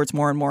shifted towards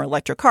more and more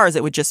electric cars,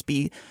 it would just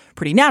be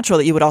pretty natural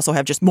that you would also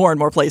have just more and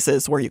more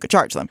places where you could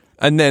charge them.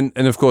 And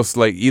of course,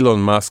 like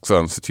Elon Musk's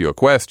answer to your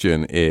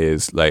question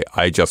is like,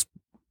 I just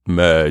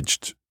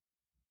merged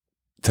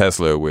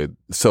Tesla with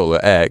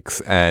SolarX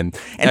and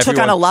took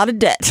on a lot of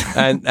debt.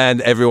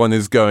 and everyone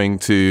is going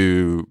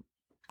to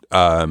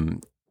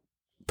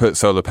put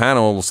solar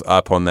panels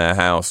up on their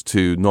house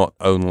to not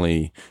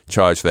only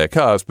charge their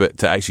cars, but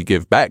to actually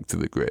give back to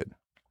the grid.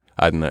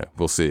 I don't know.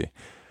 We'll see.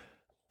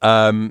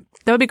 That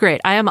would be great.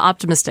 I am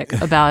optimistic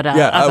about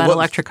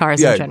electric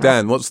cars in general.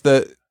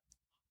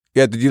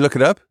 Dan, did you look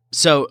it up?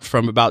 So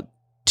from about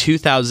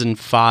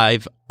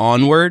 2005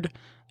 onward,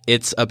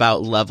 it's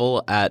about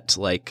level at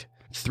like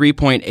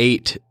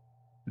 3.8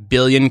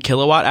 billion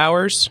kilowatt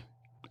hours.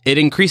 It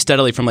increased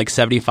steadily from like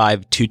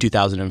 75 to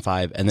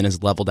 2005 and then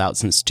has leveled out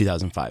since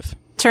 2005.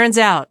 Turns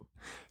out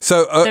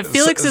that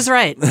Felix is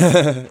right.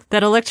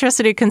 That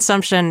electricity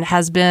consumption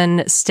has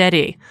been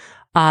steady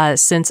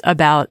since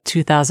about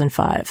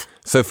 2005.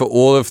 So for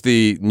all of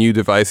the new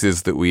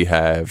devices that we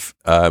have,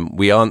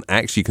 we aren't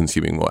actually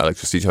consuming more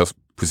electricity, just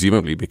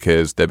presumably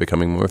because they're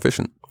becoming more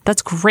efficient.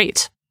 That's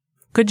great.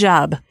 Good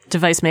job,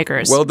 device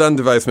makers. Well done,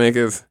 device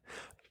makers.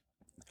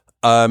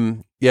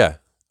 Yeah.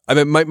 I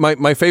mean,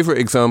 my favorite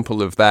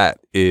example of that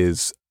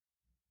is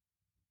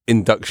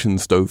induction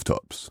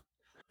stovetops.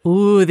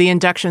 Ooh, the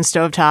induction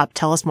stovetop.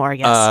 Tell us more,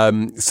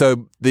 yes.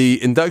 So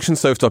the induction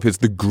stovetop is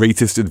the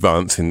greatest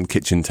advance in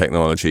kitchen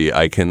technology.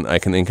 I can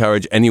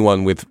encourage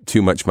anyone with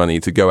too much money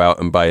to go out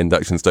and buy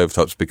induction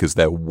stovetops because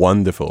they're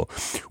wonderful.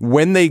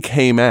 When they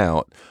came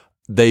out,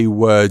 they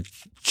were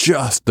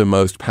just the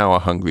most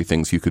power-hungry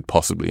things you could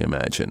possibly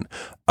imagine.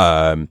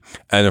 And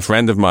a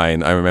friend of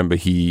mine, I remember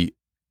he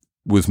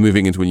was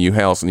moving into a new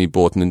house and he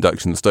bought an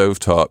induction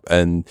stovetop,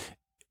 and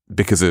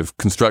because of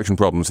construction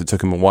problems, it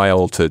took him a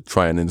while to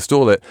try and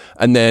install it.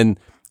 And then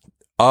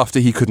after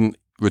he couldn't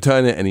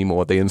return it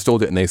anymore, they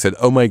installed it and they said,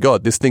 oh my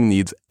God, this thing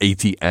needs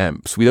 80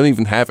 amps. We don't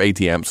even have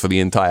 80 amps for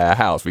the entire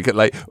house. We could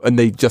and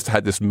they just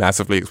had this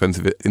massively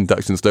expensive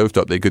induction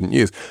stovetop they couldn't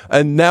use.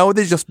 And now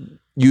they're just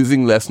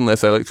using less and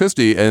less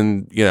electricity.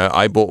 And,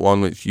 I bought one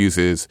which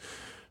uses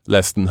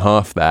less than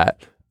half that.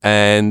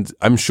 And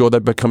I'm sure they're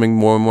becoming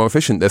more and more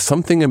efficient. There's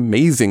something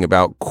amazing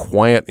about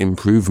quiet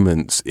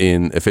improvements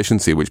in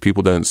efficiency, which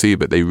people don't see,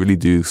 but they really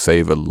do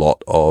save a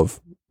lot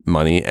of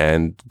money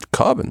and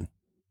carbon.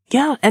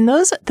 Yeah, and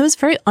those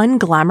very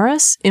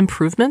unglamorous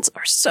improvements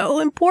are so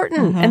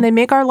important, and they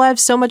make our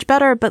lives so much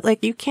better. But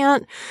you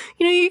can't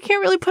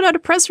really put out a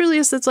press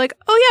release that's like,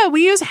 oh yeah,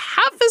 we use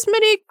half as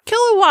many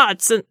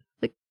kilowatts, and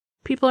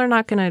people are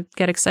not going to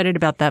get excited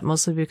about that,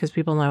 mostly because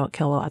people know what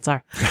kilowatts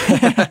are.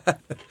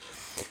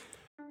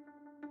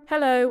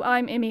 Hello,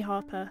 I'm Imi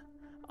Harper.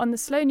 On the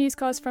Slow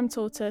Newscast from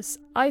Tortoise,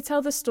 I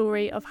tell the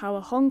story of how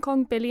a Hong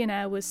Kong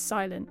billionaire was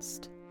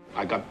silenced.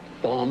 I got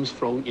bombs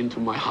thrown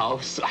into my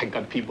house. I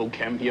got people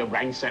came here,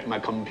 ransacked my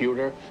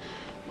computer.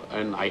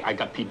 And I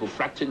got people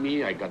threatening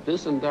me. I got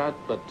this and that,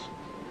 but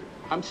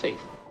I'm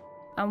safe.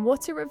 And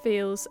what it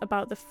reveals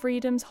about the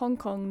freedoms Hong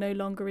Kong no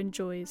longer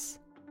enjoys.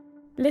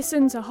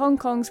 Listen to Hong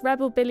Kong's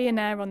rebel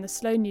billionaire on the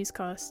Slow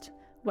Newscast,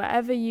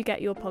 wherever you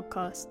get your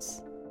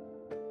podcasts.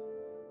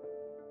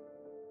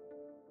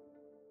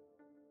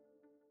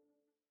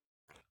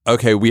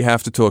 Okay, we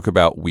have to talk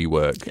about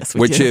WeWork, yes,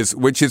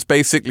 which is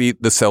basically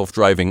the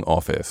self-driving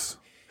office.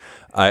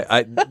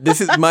 I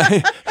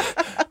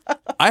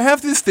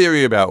have this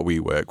theory about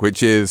WeWork,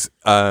 which is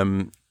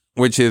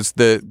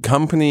that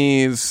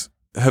companies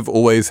have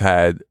always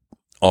had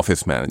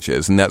office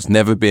managers, and that's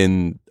never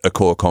been a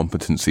core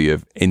competency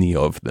of any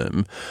of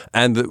them.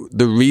 And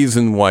the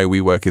reason why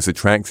WeWork is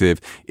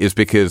attractive is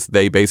because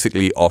they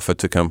basically offer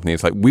to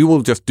companies we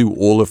will just do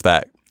all of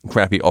that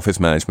crappy office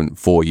management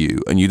for you,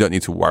 and you don't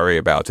need to worry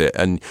about it,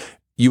 and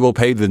you will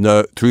pay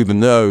through the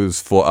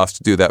nose for us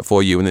to do that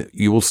for you, and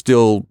you will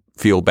still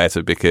feel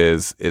better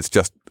because it's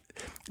just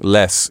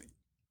less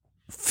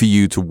for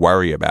you to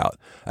worry about.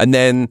 And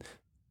then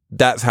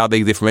that's how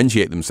they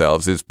differentiate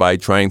themselves, is by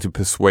trying to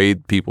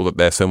persuade people that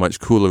they're so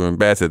much cooler and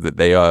better that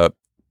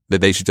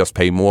they should just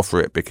pay more for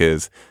it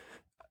because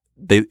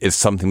it's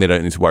something they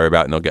don't need to worry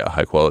about and they'll get a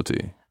high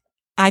quality.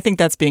 I think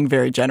that's being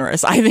very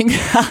generous. I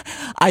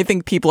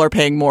think people are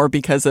paying more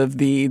because of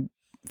the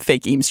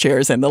fake Eames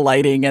chairs and the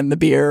lighting and the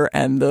beer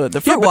and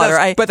the fruit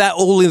water. But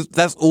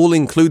that's all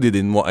included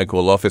in what I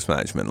call office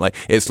management. Like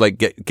it's like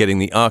getting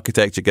the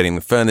architecture, getting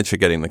the furniture,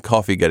 getting the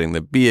coffee, getting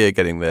the beer,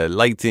 getting the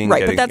lighting, right,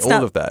 getting but that's all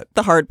not of that.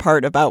 The hard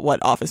part about what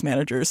office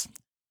managers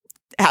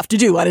have to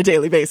do on a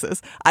daily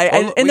basis.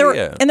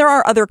 There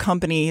are other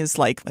companies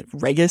like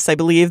Regis, I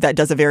believe, that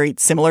does a very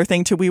similar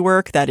thing to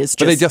WeWork. That is,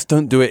 but they just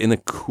don't do it in a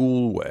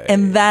cool way.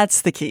 And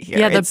that's the key here.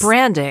 Yeah, the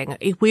branding.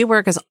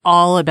 WeWork is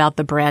all about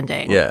the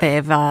branding.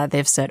 Yeah.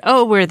 They've said,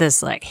 oh, we're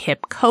this like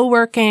hip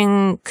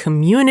co-working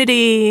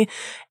community,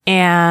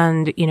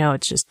 and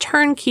it's just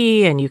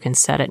turnkey, and you can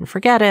set it and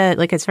forget it.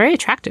 Like it's very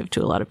attractive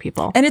to a lot of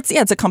people. And it's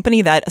a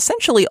company that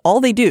essentially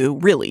all they do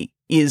really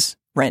is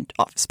rent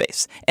office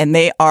space, and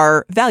they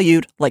are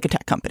valued like a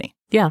tech company.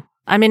 Yeah,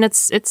 I mean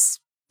it's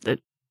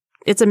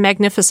a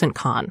magnificent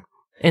con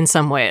in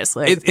some ways.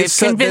 Like it's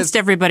convinced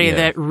everybody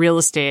that real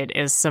estate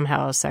is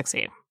somehow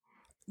sexy.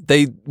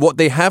 What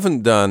they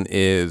haven't done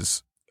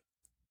is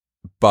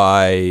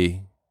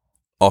buy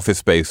office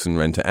space and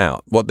rent it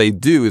out. What they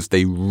do is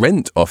they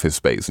rent office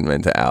space and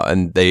rent it out,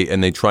 and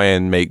they try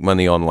and make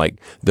money on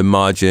like the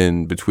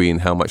margin between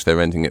how much they're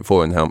renting it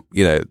for and how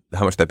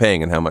much they're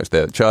paying and how much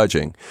they're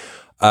charging.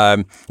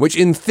 Which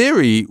in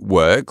theory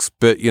works,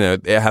 but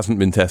it hasn't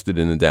been tested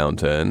in a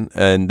downturn.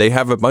 And they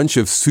have a bunch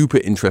of super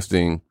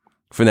interesting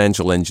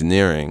financial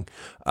engineering,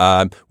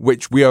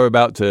 which we are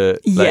about to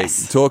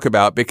talk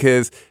about,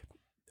 because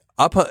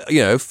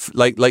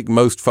like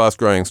most fast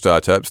growing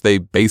startups, they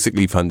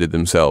basically funded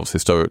themselves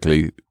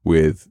historically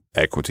with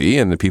equity,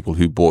 and the people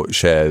who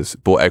bought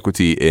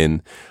equity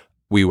in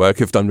WeWork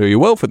have done very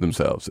well for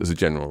themselves as a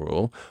general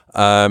rule.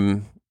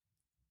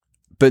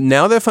 But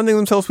now they're funding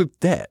themselves with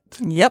debt.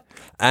 Yep.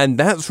 And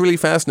that's really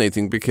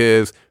fascinating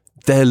because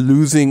they're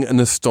losing an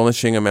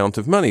astonishing amount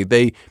of money.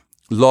 They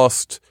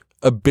lost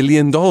 $1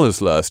 billion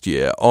last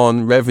year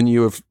on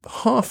revenue of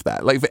half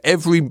that. Like for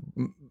every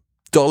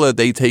dollar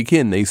they take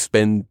in, they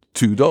spend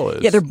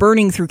 $2. Yeah, they're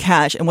burning through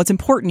cash. And what's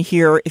important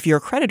here, if you're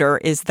a creditor,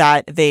 is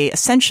that they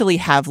essentially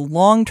have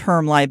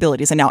long-term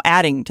liabilities. And now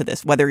adding to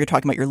this, whether you're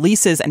talking about your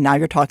leases and now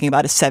you're talking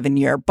about a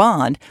 7-year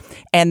bond,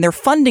 and they're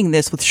funding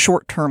this with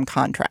short-term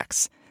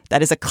contracts.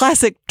 That is a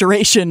classic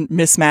duration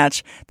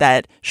mismatch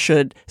that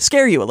should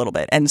scare you a little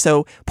bit. And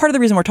so part of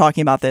the reason we're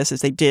talking about this is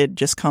they did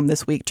just come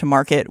this week to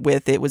market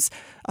with, it was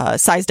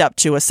sized up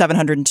to a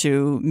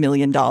 $702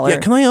 million. Yeah,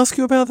 can I ask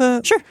you about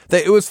that? Sure.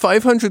 It was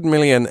 $500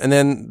 million, and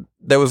then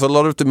there was a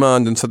lot of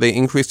demand, and so they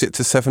increased it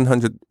to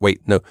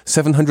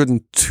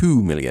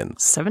 $702 million.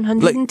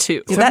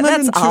 702. Like,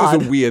 that's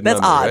odd. Is a weird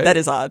that's number, odd. right? That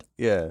is odd.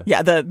 Yeah.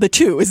 Yeah, the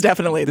 2 is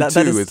definitely the that.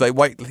 Two that is like,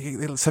 wait,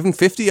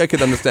 750 I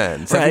could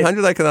understand.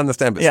 700 I could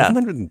understand, but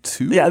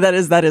 702? Yeah,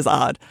 that is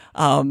odd.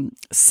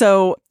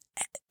 So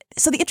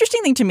the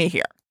interesting thing to me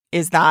here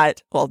is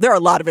that, well, there are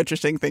a lot of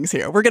interesting things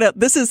here.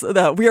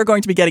 We are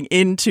going to be getting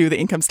into the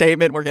income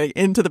statement. We're getting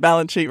into the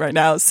balance sheet right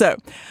now.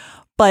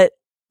 But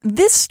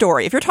this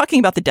story, if you're talking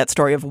about the debt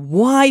story of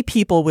why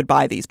people would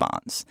buy these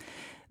bonds,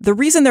 the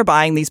reason they're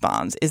buying these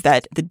bonds is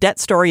that the debt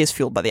story is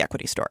fueled by the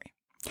equity story.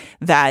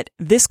 That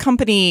this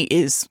company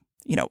is,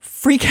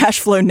 free cash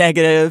flow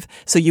negative.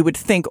 So you would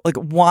think, like,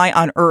 why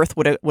on earth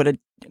would a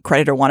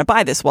creditor want to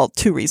buy this? Well,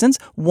 2 reasons.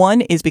 One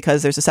is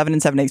because there's a 7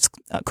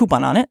 7/8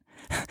 coupon on it.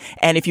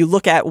 And if you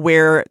look at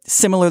where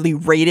similarly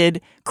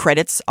rated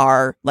credits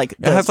are, like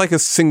it has like a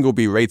single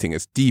B rating.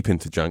 It's deep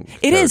into junk.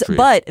 It is,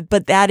 but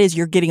that is,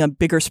 you're getting a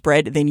bigger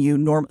spread than you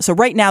normally. So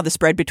right now the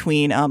spread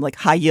between like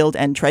high yield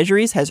and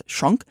treasuries has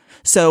shrunk.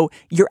 So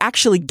you're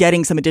actually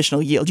getting some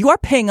additional yield. You are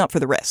paying up for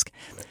the risk.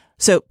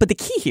 So, but the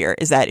key here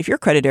is that if you're a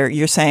creditor,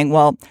 you're saying,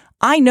 well,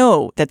 I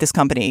know that this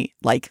company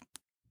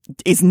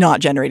is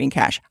not generating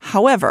cash.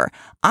 However,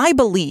 I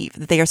believe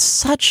that they are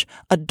such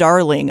a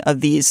darling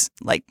of these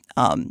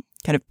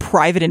kind of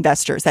private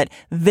investors that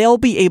they'll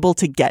be able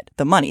to get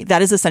the money.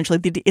 That is essentially,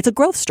 it's a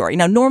growth story.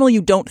 Now, normally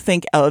you don't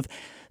think of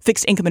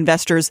fixed income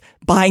investors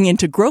buying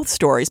into growth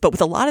stories, but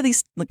with a lot of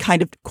these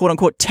kind of quote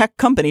unquote tech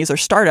companies or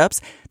startups,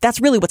 that's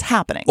really what's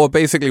happening. Or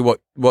basically what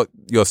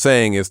you're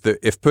saying is that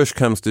if push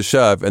comes to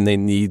shove and they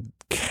need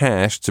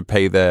cash to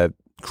pay their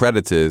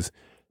creditors,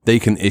 they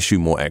can issue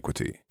more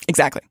equity.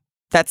 Exactly.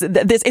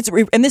 And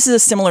this is a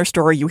similar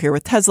story you hear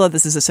with Tesla.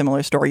 This is a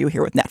similar story you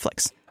hear with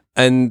Netflix.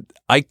 And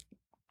I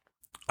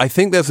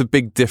think there's a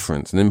big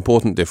difference, an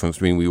important difference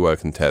between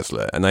WeWork and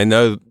Tesla. And I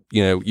know,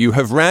 you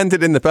have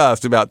ranted in the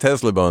past about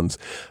Tesla bonds,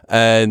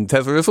 and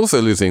Tesla is also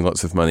losing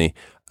lots of money.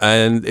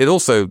 And it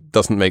also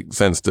doesn't make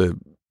sense to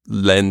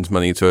lend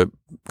money to a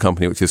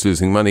company which is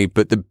losing money.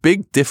 But the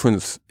big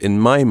difference in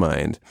my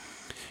mind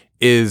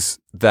is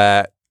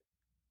that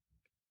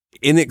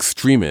in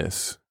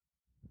extremis,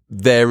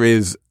 there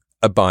is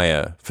a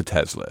buyer for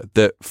Tesla,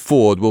 that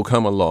Ford will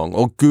come along,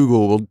 or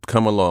Google will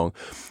come along,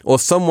 or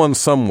someone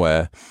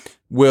somewhere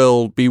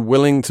will be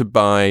willing to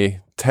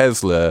buy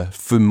Tesla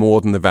for more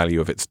than the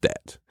value of its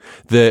debt.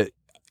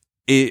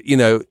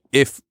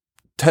 If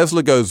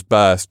Tesla goes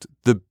bust,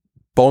 the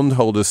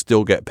bondholders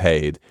still get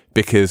paid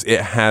because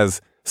it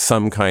has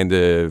some kind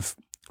of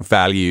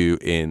value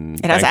in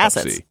It has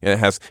bankruptcy. assets. It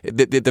has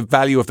the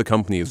value of the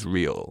company is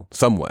real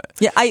somewhere.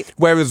 Yeah,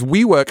 Whereas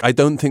WeWork, I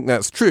don't think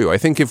that's true. I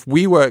think if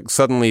WeWork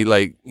suddenly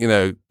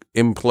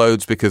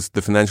implodes because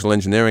the financial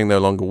engineering no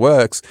longer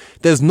works,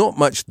 there's not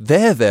much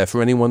there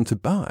for anyone to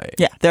buy.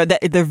 Yeah,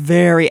 they're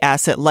very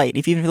asset light.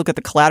 If you look at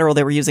the collateral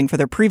they were using for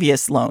their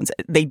previous loans,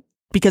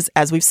 because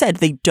as we've said,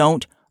 they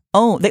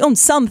own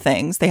some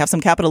things. They have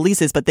some capital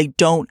leases, but they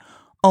don't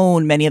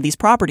own many of these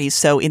properties.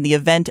 So in the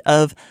event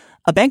of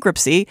a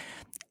bankruptcy,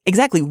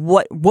 exactly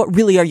what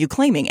really are you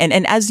claiming?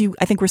 And as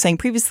I think we're saying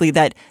previously,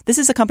 that this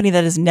is a company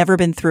that has never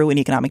been through an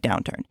economic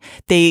downturn.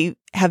 They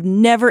have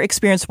never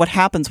experienced what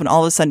happens when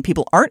all of a sudden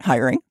people aren't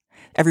hiring,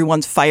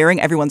 everyone's firing,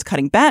 everyone's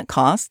cutting back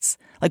costs.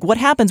 Like what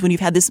happens when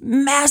you've had this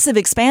massive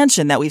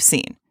expansion that we've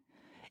seen?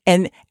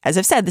 And as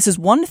I've said, this is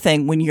one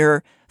thing when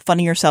you're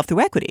funding yourself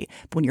through equity.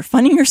 But when you're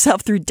funding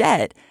yourself through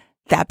debt,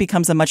 that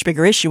becomes a much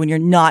bigger issue when you're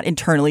not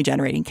internally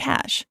generating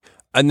cash.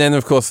 And then,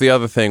 of course, the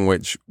other thing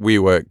which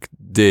WeWork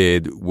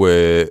did,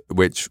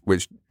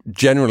 which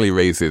generally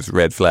raises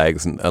red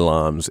flags and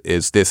alarms,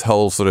 is this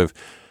whole sort of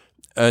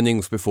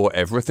earnings before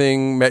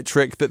everything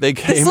metric that they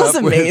came up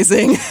with. This was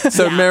amazing.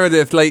 So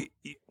Meredith,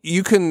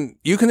 you can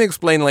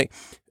explain,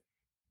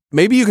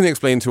 maybe you can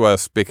explain to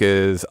us,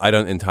 because I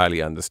don't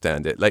entirely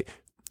understand it.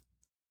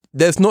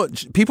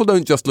 People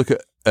don't just look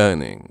at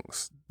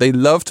earnings. They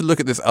love to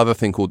look at this other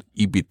thing called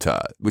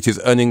EBITDA, which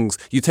is earnings.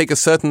 You take a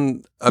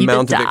certain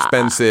amount of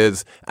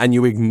expenses and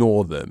you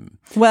ignore them.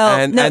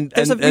 Well,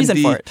 there's a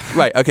reason for it.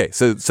 Right. Okay.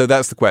 So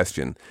that's the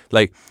question.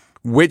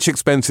 Which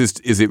expenses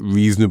is it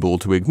reasonable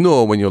to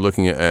ignore when you're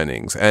looking at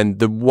earnings? And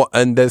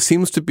there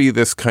seems to be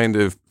this kind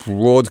of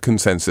broad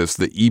consensus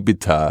that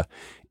EBITDA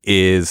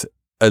is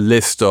a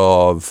list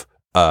of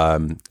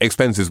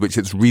expenses which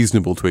it's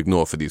reasonable to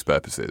ignore for these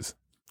purposes.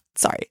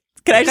 Sorry.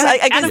 Can I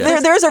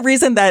just? There's a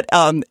reason that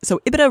so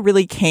EBITDA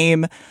really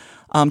came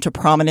to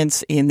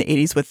prominence in the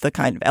 80s with the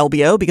kind of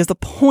LBO, because the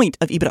point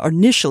of EBITDA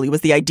initially was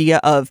the idea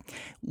of,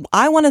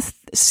 I want to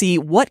see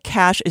what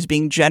cash is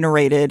being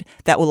generated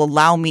that will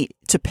allow me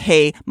to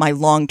pay my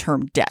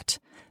long-term debt.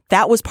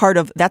 That's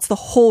the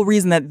whole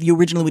reason that you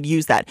originally would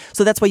use that.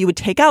 So that's why you would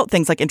take out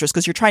things like interest,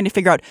 because you're trying to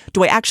figure out,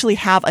 do I actually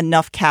have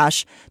enough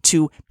cash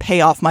to pay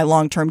off my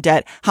long-term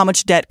debt? How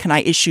much debt can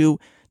I issue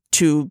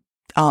to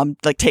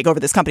take over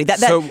this company?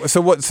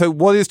 So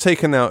what is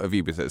taken out of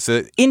EBITDA?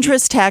 So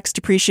interest, tax,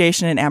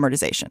 depreciation, and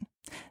amortization.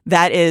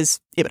 That is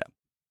EBITDA.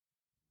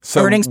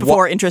 So earnings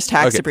before interest,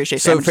 tax, depreciation,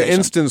 so amortization. For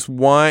instance,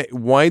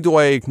 why do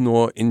I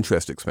ignore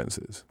interest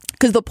expenses?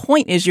 Because the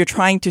point is, you're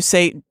trying to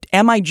say,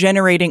 am I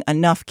generating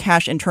enough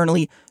cash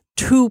internally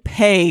to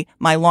pay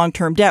my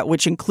long-term debt,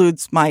 which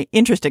includes my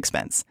interest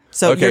expense?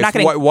 So you're not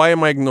going to. Why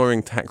am I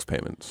ignoring tax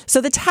payments?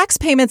 So the tax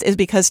payments is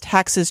because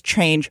taxes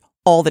change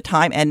all the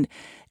time, and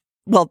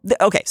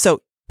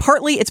so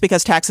partly it's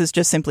because taxes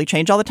just simply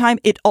change all the time.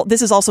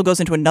 This also goes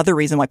into another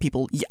reason why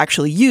people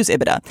actually use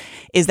EBITDA,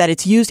 is that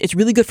it's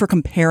really good for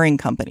comparing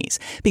companies.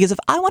 Because if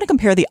I want to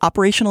compare the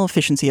operational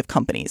efficiency of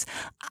companies,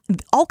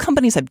 all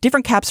companies have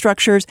different cap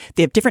structures.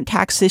 They have different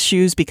tax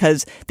issues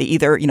because they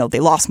either,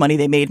 they lost money,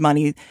 they made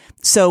money.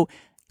 So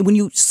when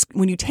you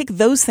take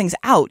those things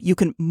out, you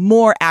can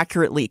more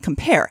accurately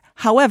compare.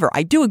 However,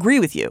 I do agree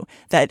with you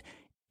that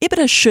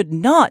EBITDA should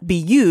not be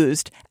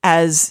used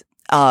as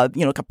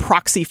like a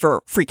proxy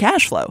for free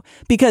cash flow,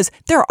 because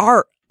there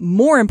are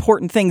more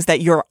important things that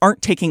you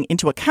aren't taking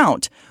into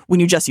account when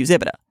you just use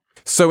EBITDA.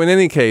 So in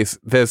any case,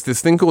 there's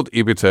this thing called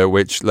EBITDA,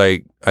 which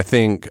I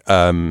think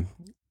Anna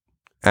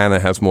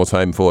has more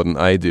time for than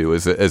I do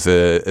as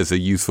a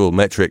useful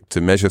metric to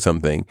measure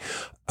something.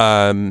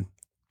 But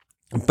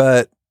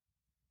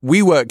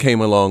WeWork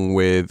came along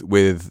with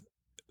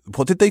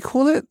what did they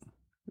call it?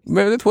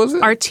 Meredith, was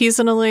it?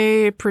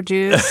 Artisanally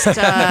produced,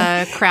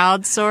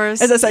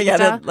 crowdsourced. As I say,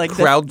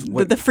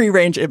 the free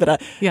range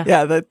EBITDA.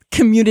 Yeah, the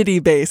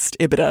community-based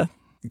EBITDA.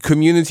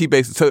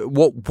 Community-based. So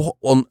what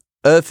on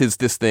earth is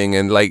this thing,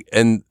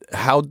 and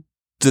how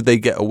did they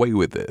get away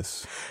with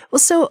this? Well,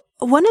 so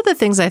one of the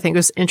things I think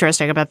was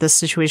interesting about this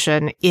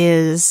situation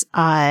is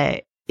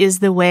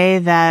the way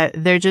that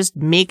they're just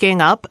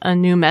making up a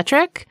new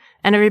metric,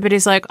 and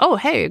everybody's like, "Oh,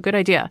 hey, good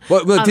idea."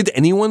 Well, did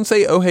anyone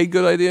say, "Oh, hey,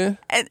 good idea"?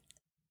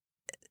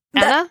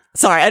 Anna?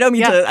 Sorry, I don't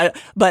mean to,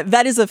 but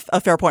that is a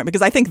fair point,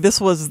 because I think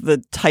this was the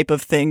type of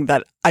thing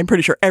that I'm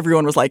pretty sure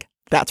everyone was like,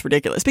 that's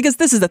ridiculous. Because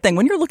this is the thing,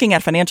 when you're looking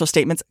at financial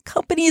statements,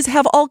 companies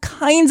have all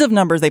kinds of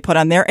numbers they put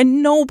on there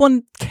and no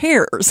one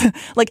cares.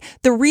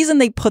 The reason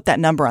they put that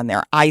number on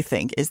there, I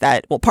think, is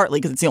that, well, partly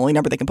because it's the only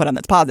number they can put on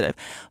that's positive,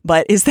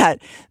 but is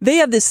that they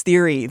have this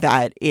theory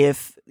that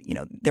if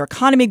their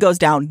economy goes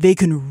down, they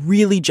can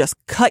really just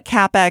cut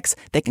CapEx,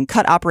 they can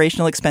cut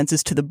operational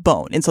expenses to the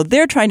bone. And so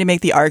they're trying to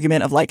make the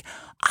argument of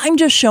I'm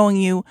just showing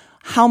you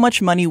how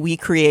much money we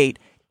create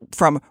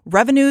from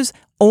revenues,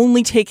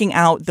 only taking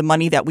out the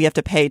money that we have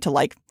to pay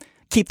to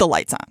keep the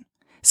lights on.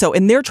 So,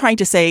 and they're trying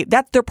to say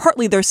that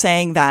they're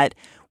saying that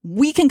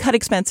we can cut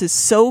expenses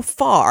so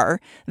far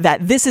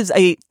that this is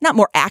not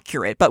more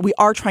accurate, but we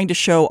are trying to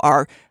show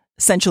our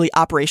essentially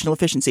operational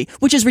efficiency,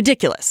 which is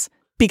ridiculous.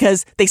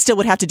 because they still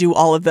would have to do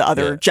all of the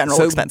other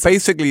general expenses.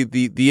 Basically,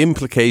 the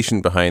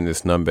implication behind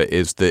this number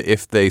is that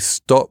if they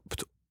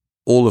stopped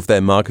all of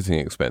their marketing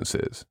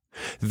expenses,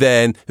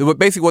 then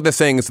basically what they're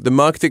saying is that the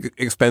marketing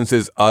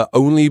expenses are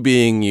only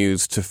being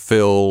used to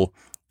fill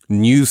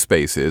new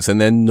spaces,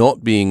 and they're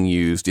not being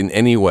used in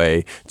any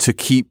way to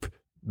keep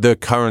the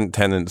current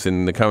tenants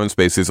in the current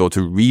spaces or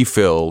to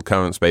refill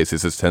current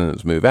spaces as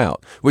tenants move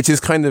out, which is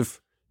kind of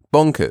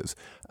bonkers.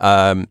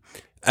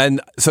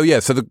 And so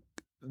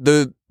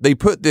they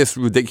put this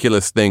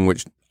ridiculous thing,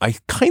 which I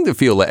kind of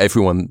feel that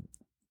everyone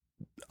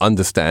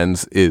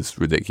understands is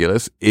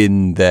ridiculous,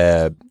 in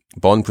their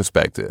bond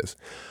prospectus.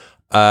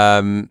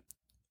 And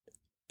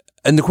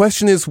the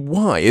question is,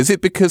 why? Is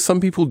it because some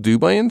people do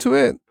buy into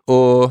it,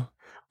 or?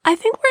 I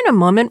think we're in a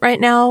moment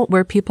right now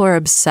where people are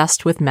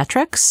obsessed with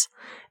metrics.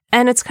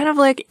 And it's kind of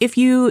like if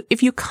you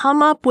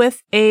come up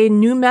with a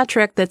new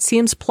metric that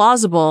seems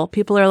plausible,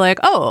 people are like,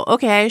 oh,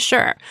 okay,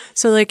 sure.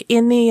 So like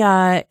in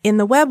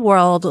the web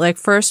world, like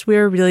first we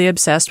were really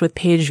obsessed with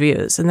page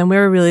views, and then we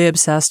were really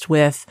obsessed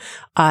with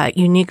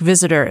unique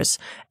visitors.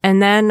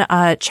 And then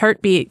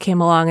Chartbeat came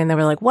along and they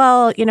were like,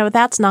 well,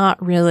 that's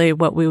not really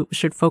what we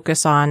should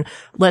focus on.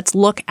 Let's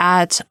look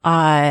at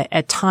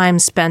time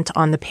spent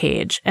on the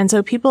page. And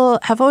so people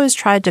have always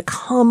tried to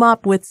come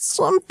up with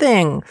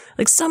something,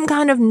 like some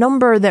kind of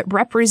number that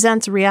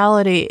represents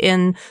reality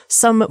in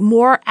some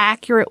more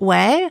accurate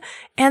way.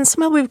 And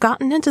somehow we've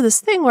gotten into this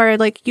thing where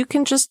like you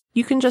can just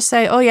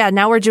say, oh yeah,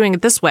 now we're doing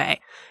it this way.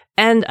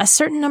 And a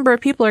certain number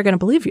of people are going to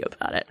believe you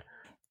about it.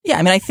 Yeah.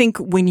 I mean, I think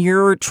when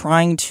you're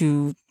trying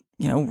to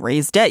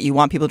raise debt, you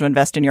want people to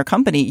invest in your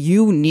company,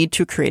 you need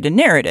to create a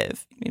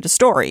narrative, you need a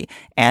story.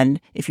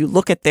 And if you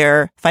look at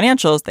their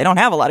financials, they don't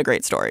have a lot of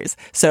great stories.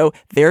 So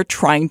they're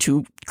trying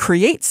to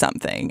create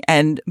something.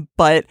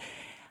 But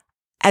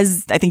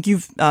as I think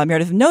you've,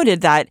 Meredith,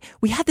 noted, that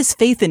we had this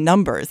faith in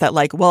numbers that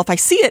like, well, if I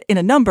see it in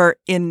a number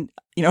in,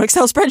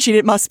 Excel spreadsheet,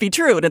 it must be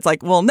true. And it's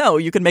like, well, no,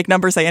 you can make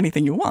numbers say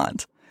anything you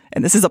want.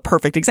 And this is a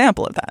perfect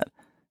example of that.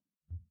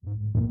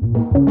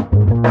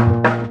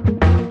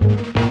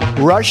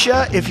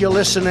 Russia, if you're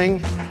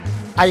listening,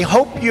 I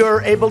hope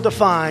you're able to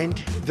find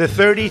the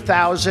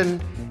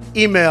 30,000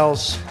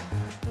 emails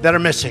that are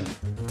missing.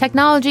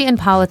 Technology and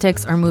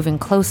politics are moving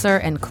closer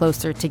and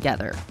closer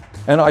together.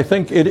 And I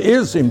think it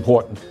is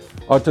important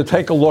to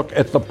take a look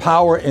at the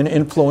power and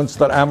influence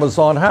that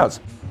Amazon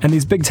has. And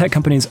these big tech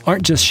companies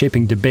aren't just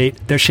shaping debate,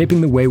 they're shaping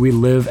the way we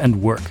live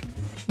and work.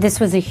 This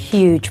was a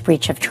huge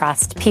breach of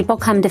trust. People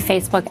come to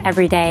Facebook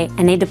every day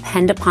and they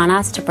depend upon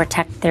us to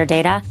protect their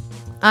data.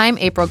 I'm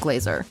April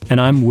Glazer. And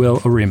I'm Will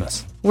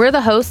Aremus. We're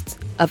the hosts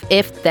of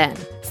If Then,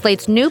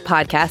 Slate's new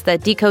podcast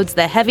that decodes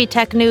the heavy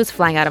tech news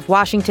flying out of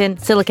Washington,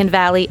 Silicon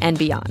Valley, and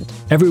beyond.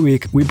 Every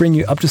week, we bring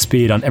you up to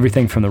speed on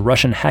everything from the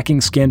Russian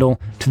hacking scandal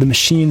to the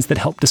machines that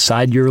help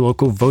decide your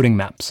local voting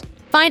maps.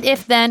 Find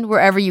If Then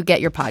wherever you get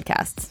your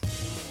podcasts.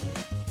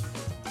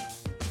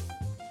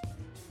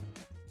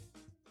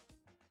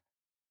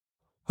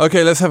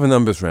 Okay, let's have a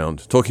numbers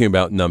round. Talking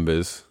about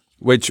numbers,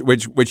 which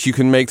you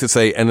can make to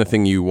say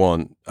anything you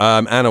want.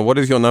 Anna, what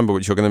is your number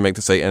which you're going to make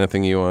to say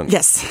anything you want?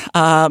 Yes,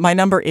 my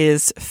number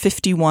is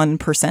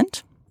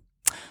 51%.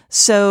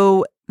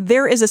 So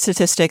there is a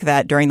statistic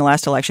that during the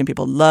last election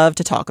people love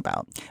to talk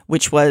about,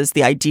 which was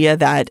the idea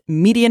that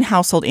median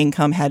household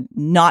income had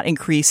not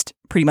increased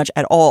pretty much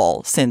at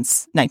all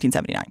since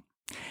 1979.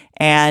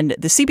 And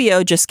the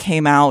CBO just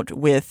came out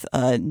with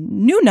a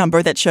new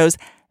number that shows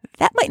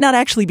that might not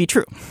actually be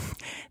true.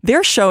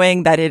 They're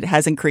showing that it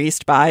has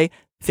increased by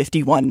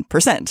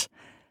 51%.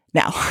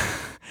 Now,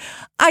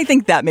 I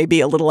think that may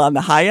be a little on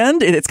the high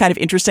end. It's kind of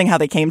interesting how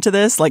they came to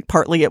this. Like,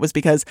 partly it was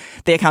because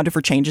they accounted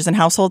for changes in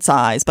household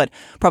size, but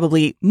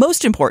probably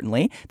most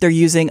importantly, they're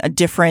using a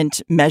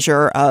different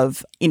measure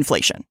of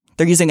inflation.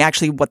 They're using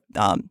actually what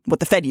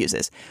the Fed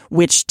uses,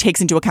 which takes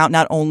into account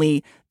not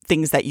only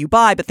things that you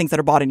buy, but things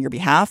that are bought on your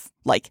behalf,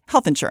 like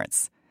health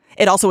insurance.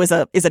 It also is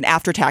an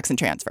after-tax and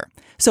transfer.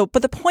 So,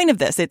 but the point of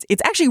this,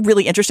 it's actually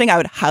really interesting. I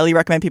would highly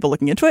recommend people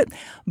looking into it.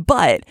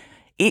 But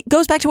it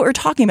goes back to what we were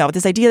talking about with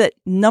this idea that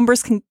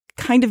numbers can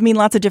kind of mean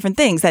lots of different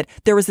things. That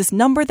there was this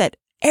number that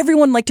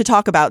everyone liked to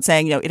talk about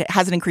saying, it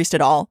hasn't increased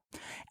at all.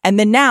 And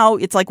then now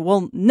it's like,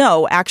 well,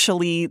 no,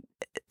 actually,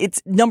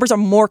 numbers are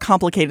more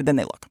complicated than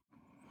they look.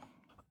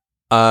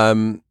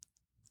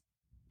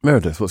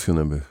 Meredith, what's your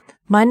number?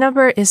 My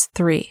number is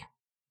 3.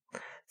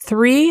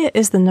 3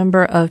 is the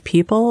number of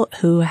people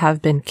who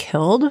have been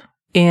killed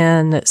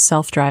in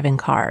self-driving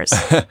cars.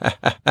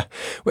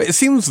 Well, it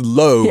seems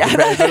low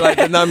compared to like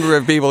the number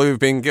of people who've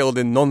been killed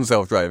in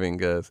non-self-driving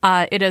cars.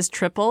 It has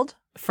tripled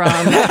from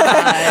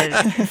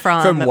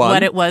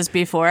what it was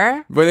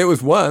before. But it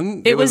was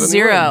 1. It was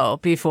 0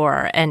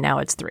 before, and now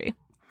it's 3.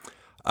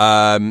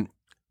 My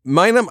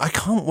number, I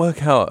can't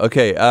work out.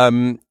 Okay,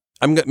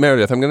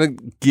 Meredith, I'm going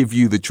to give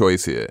you the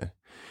choice here.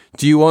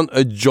 Do you want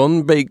a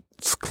John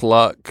Bates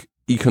Clark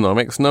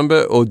economics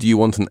number, or do you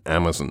want an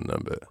Amazon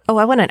number? Oh,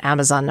 I want an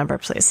Amazon number,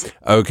 please.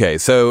 Okay,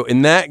 so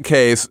in that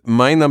case,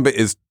 my number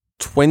is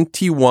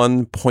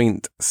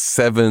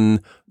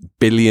 $21.7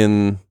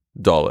 billion.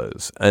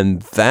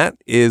 And that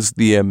is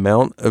the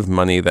amount of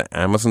money that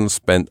Amazon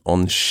spent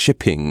on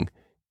shipping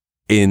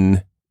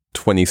in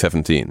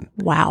 2017.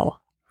 Wow.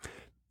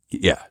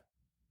 Yeah.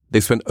 They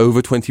spent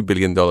over $20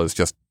 billion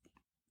just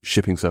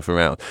shipping stuff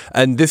around.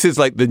 And this is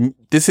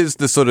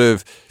the sort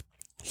of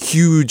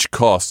huge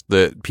cost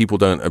that people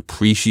don't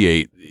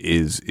appreciate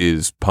is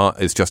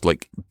just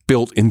like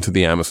built into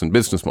the Amazon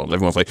business model.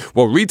 Everyone's like,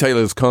 well,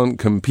 retailers can't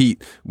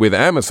compete with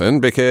Amazon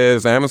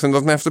because Amazon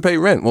doesn't have to pay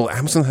rent. Well,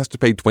 Amazon has to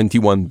pay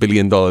 $21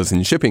 billion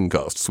in shipping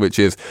costs, which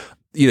is,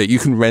 you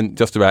can rent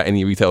just about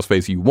any retail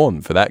space you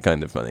want for that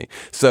kind of money.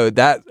 So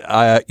that,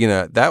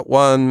 that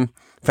one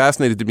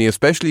fascinated me,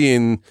 especially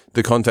in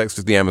the context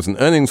of the Amazon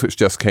earnings, which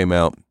just came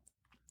out.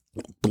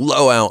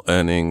 Blowout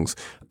earnings,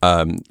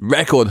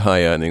 record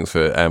high earnings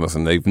for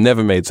Amazon. They've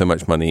never made so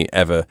much money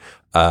ever.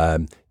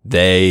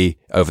 They,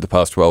 over the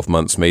past 12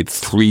 months, made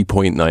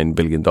 $3.9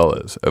 billion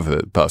over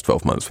the past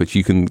 12 months, which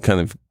you can kind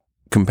of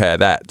compare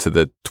that to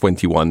the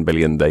 $21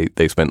 billion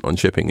they spent on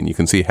shipping, and you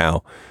can see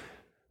how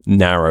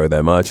narrow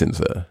their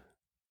margins are.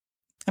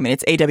 I mean,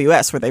 it's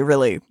AWS where they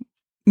really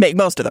make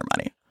most of their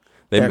money.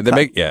 They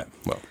make, yeah,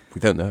 well,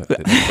 we don't know. They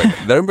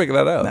don't break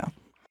that out. No.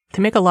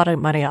 They make a lot of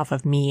money off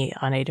of me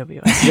on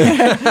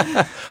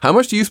AWS. How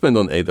much do you spend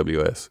on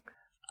AWS?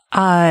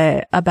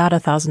 About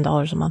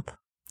 $1,000 a month.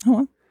 Oh,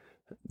 well.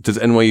 Does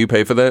NYU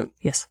pay for that?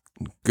 Yes.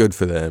 Good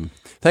for them.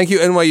 Thank you,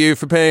 NYU,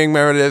 for paying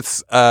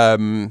Meredith's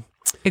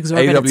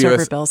exorbitant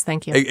server bills.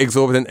 Thank you.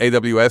 Exorbitant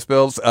AWS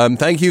bills.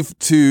 Thank you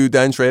to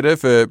Dan Schrader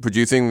for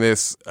producing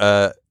this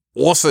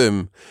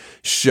awesome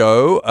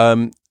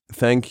show.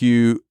 Thank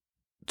you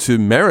to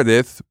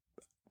Meredith,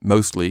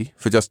 mostly,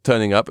 for just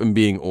turning up and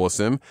being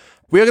awesome.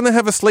 We're going to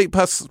have a Slate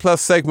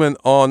Plus segment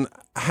on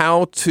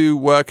how to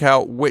work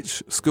out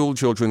which school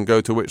children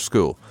go to which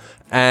school.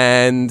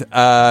 And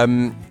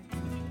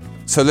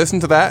so listen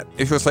to that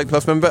if you're a Slate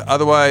Plus member.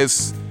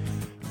 Otherwise,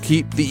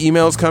 keep the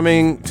emails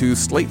coming to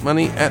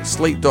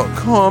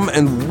slatemoney@slate.com.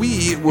 And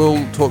we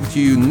will talk to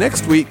you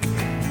next week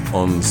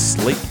on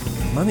Slate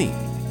Money.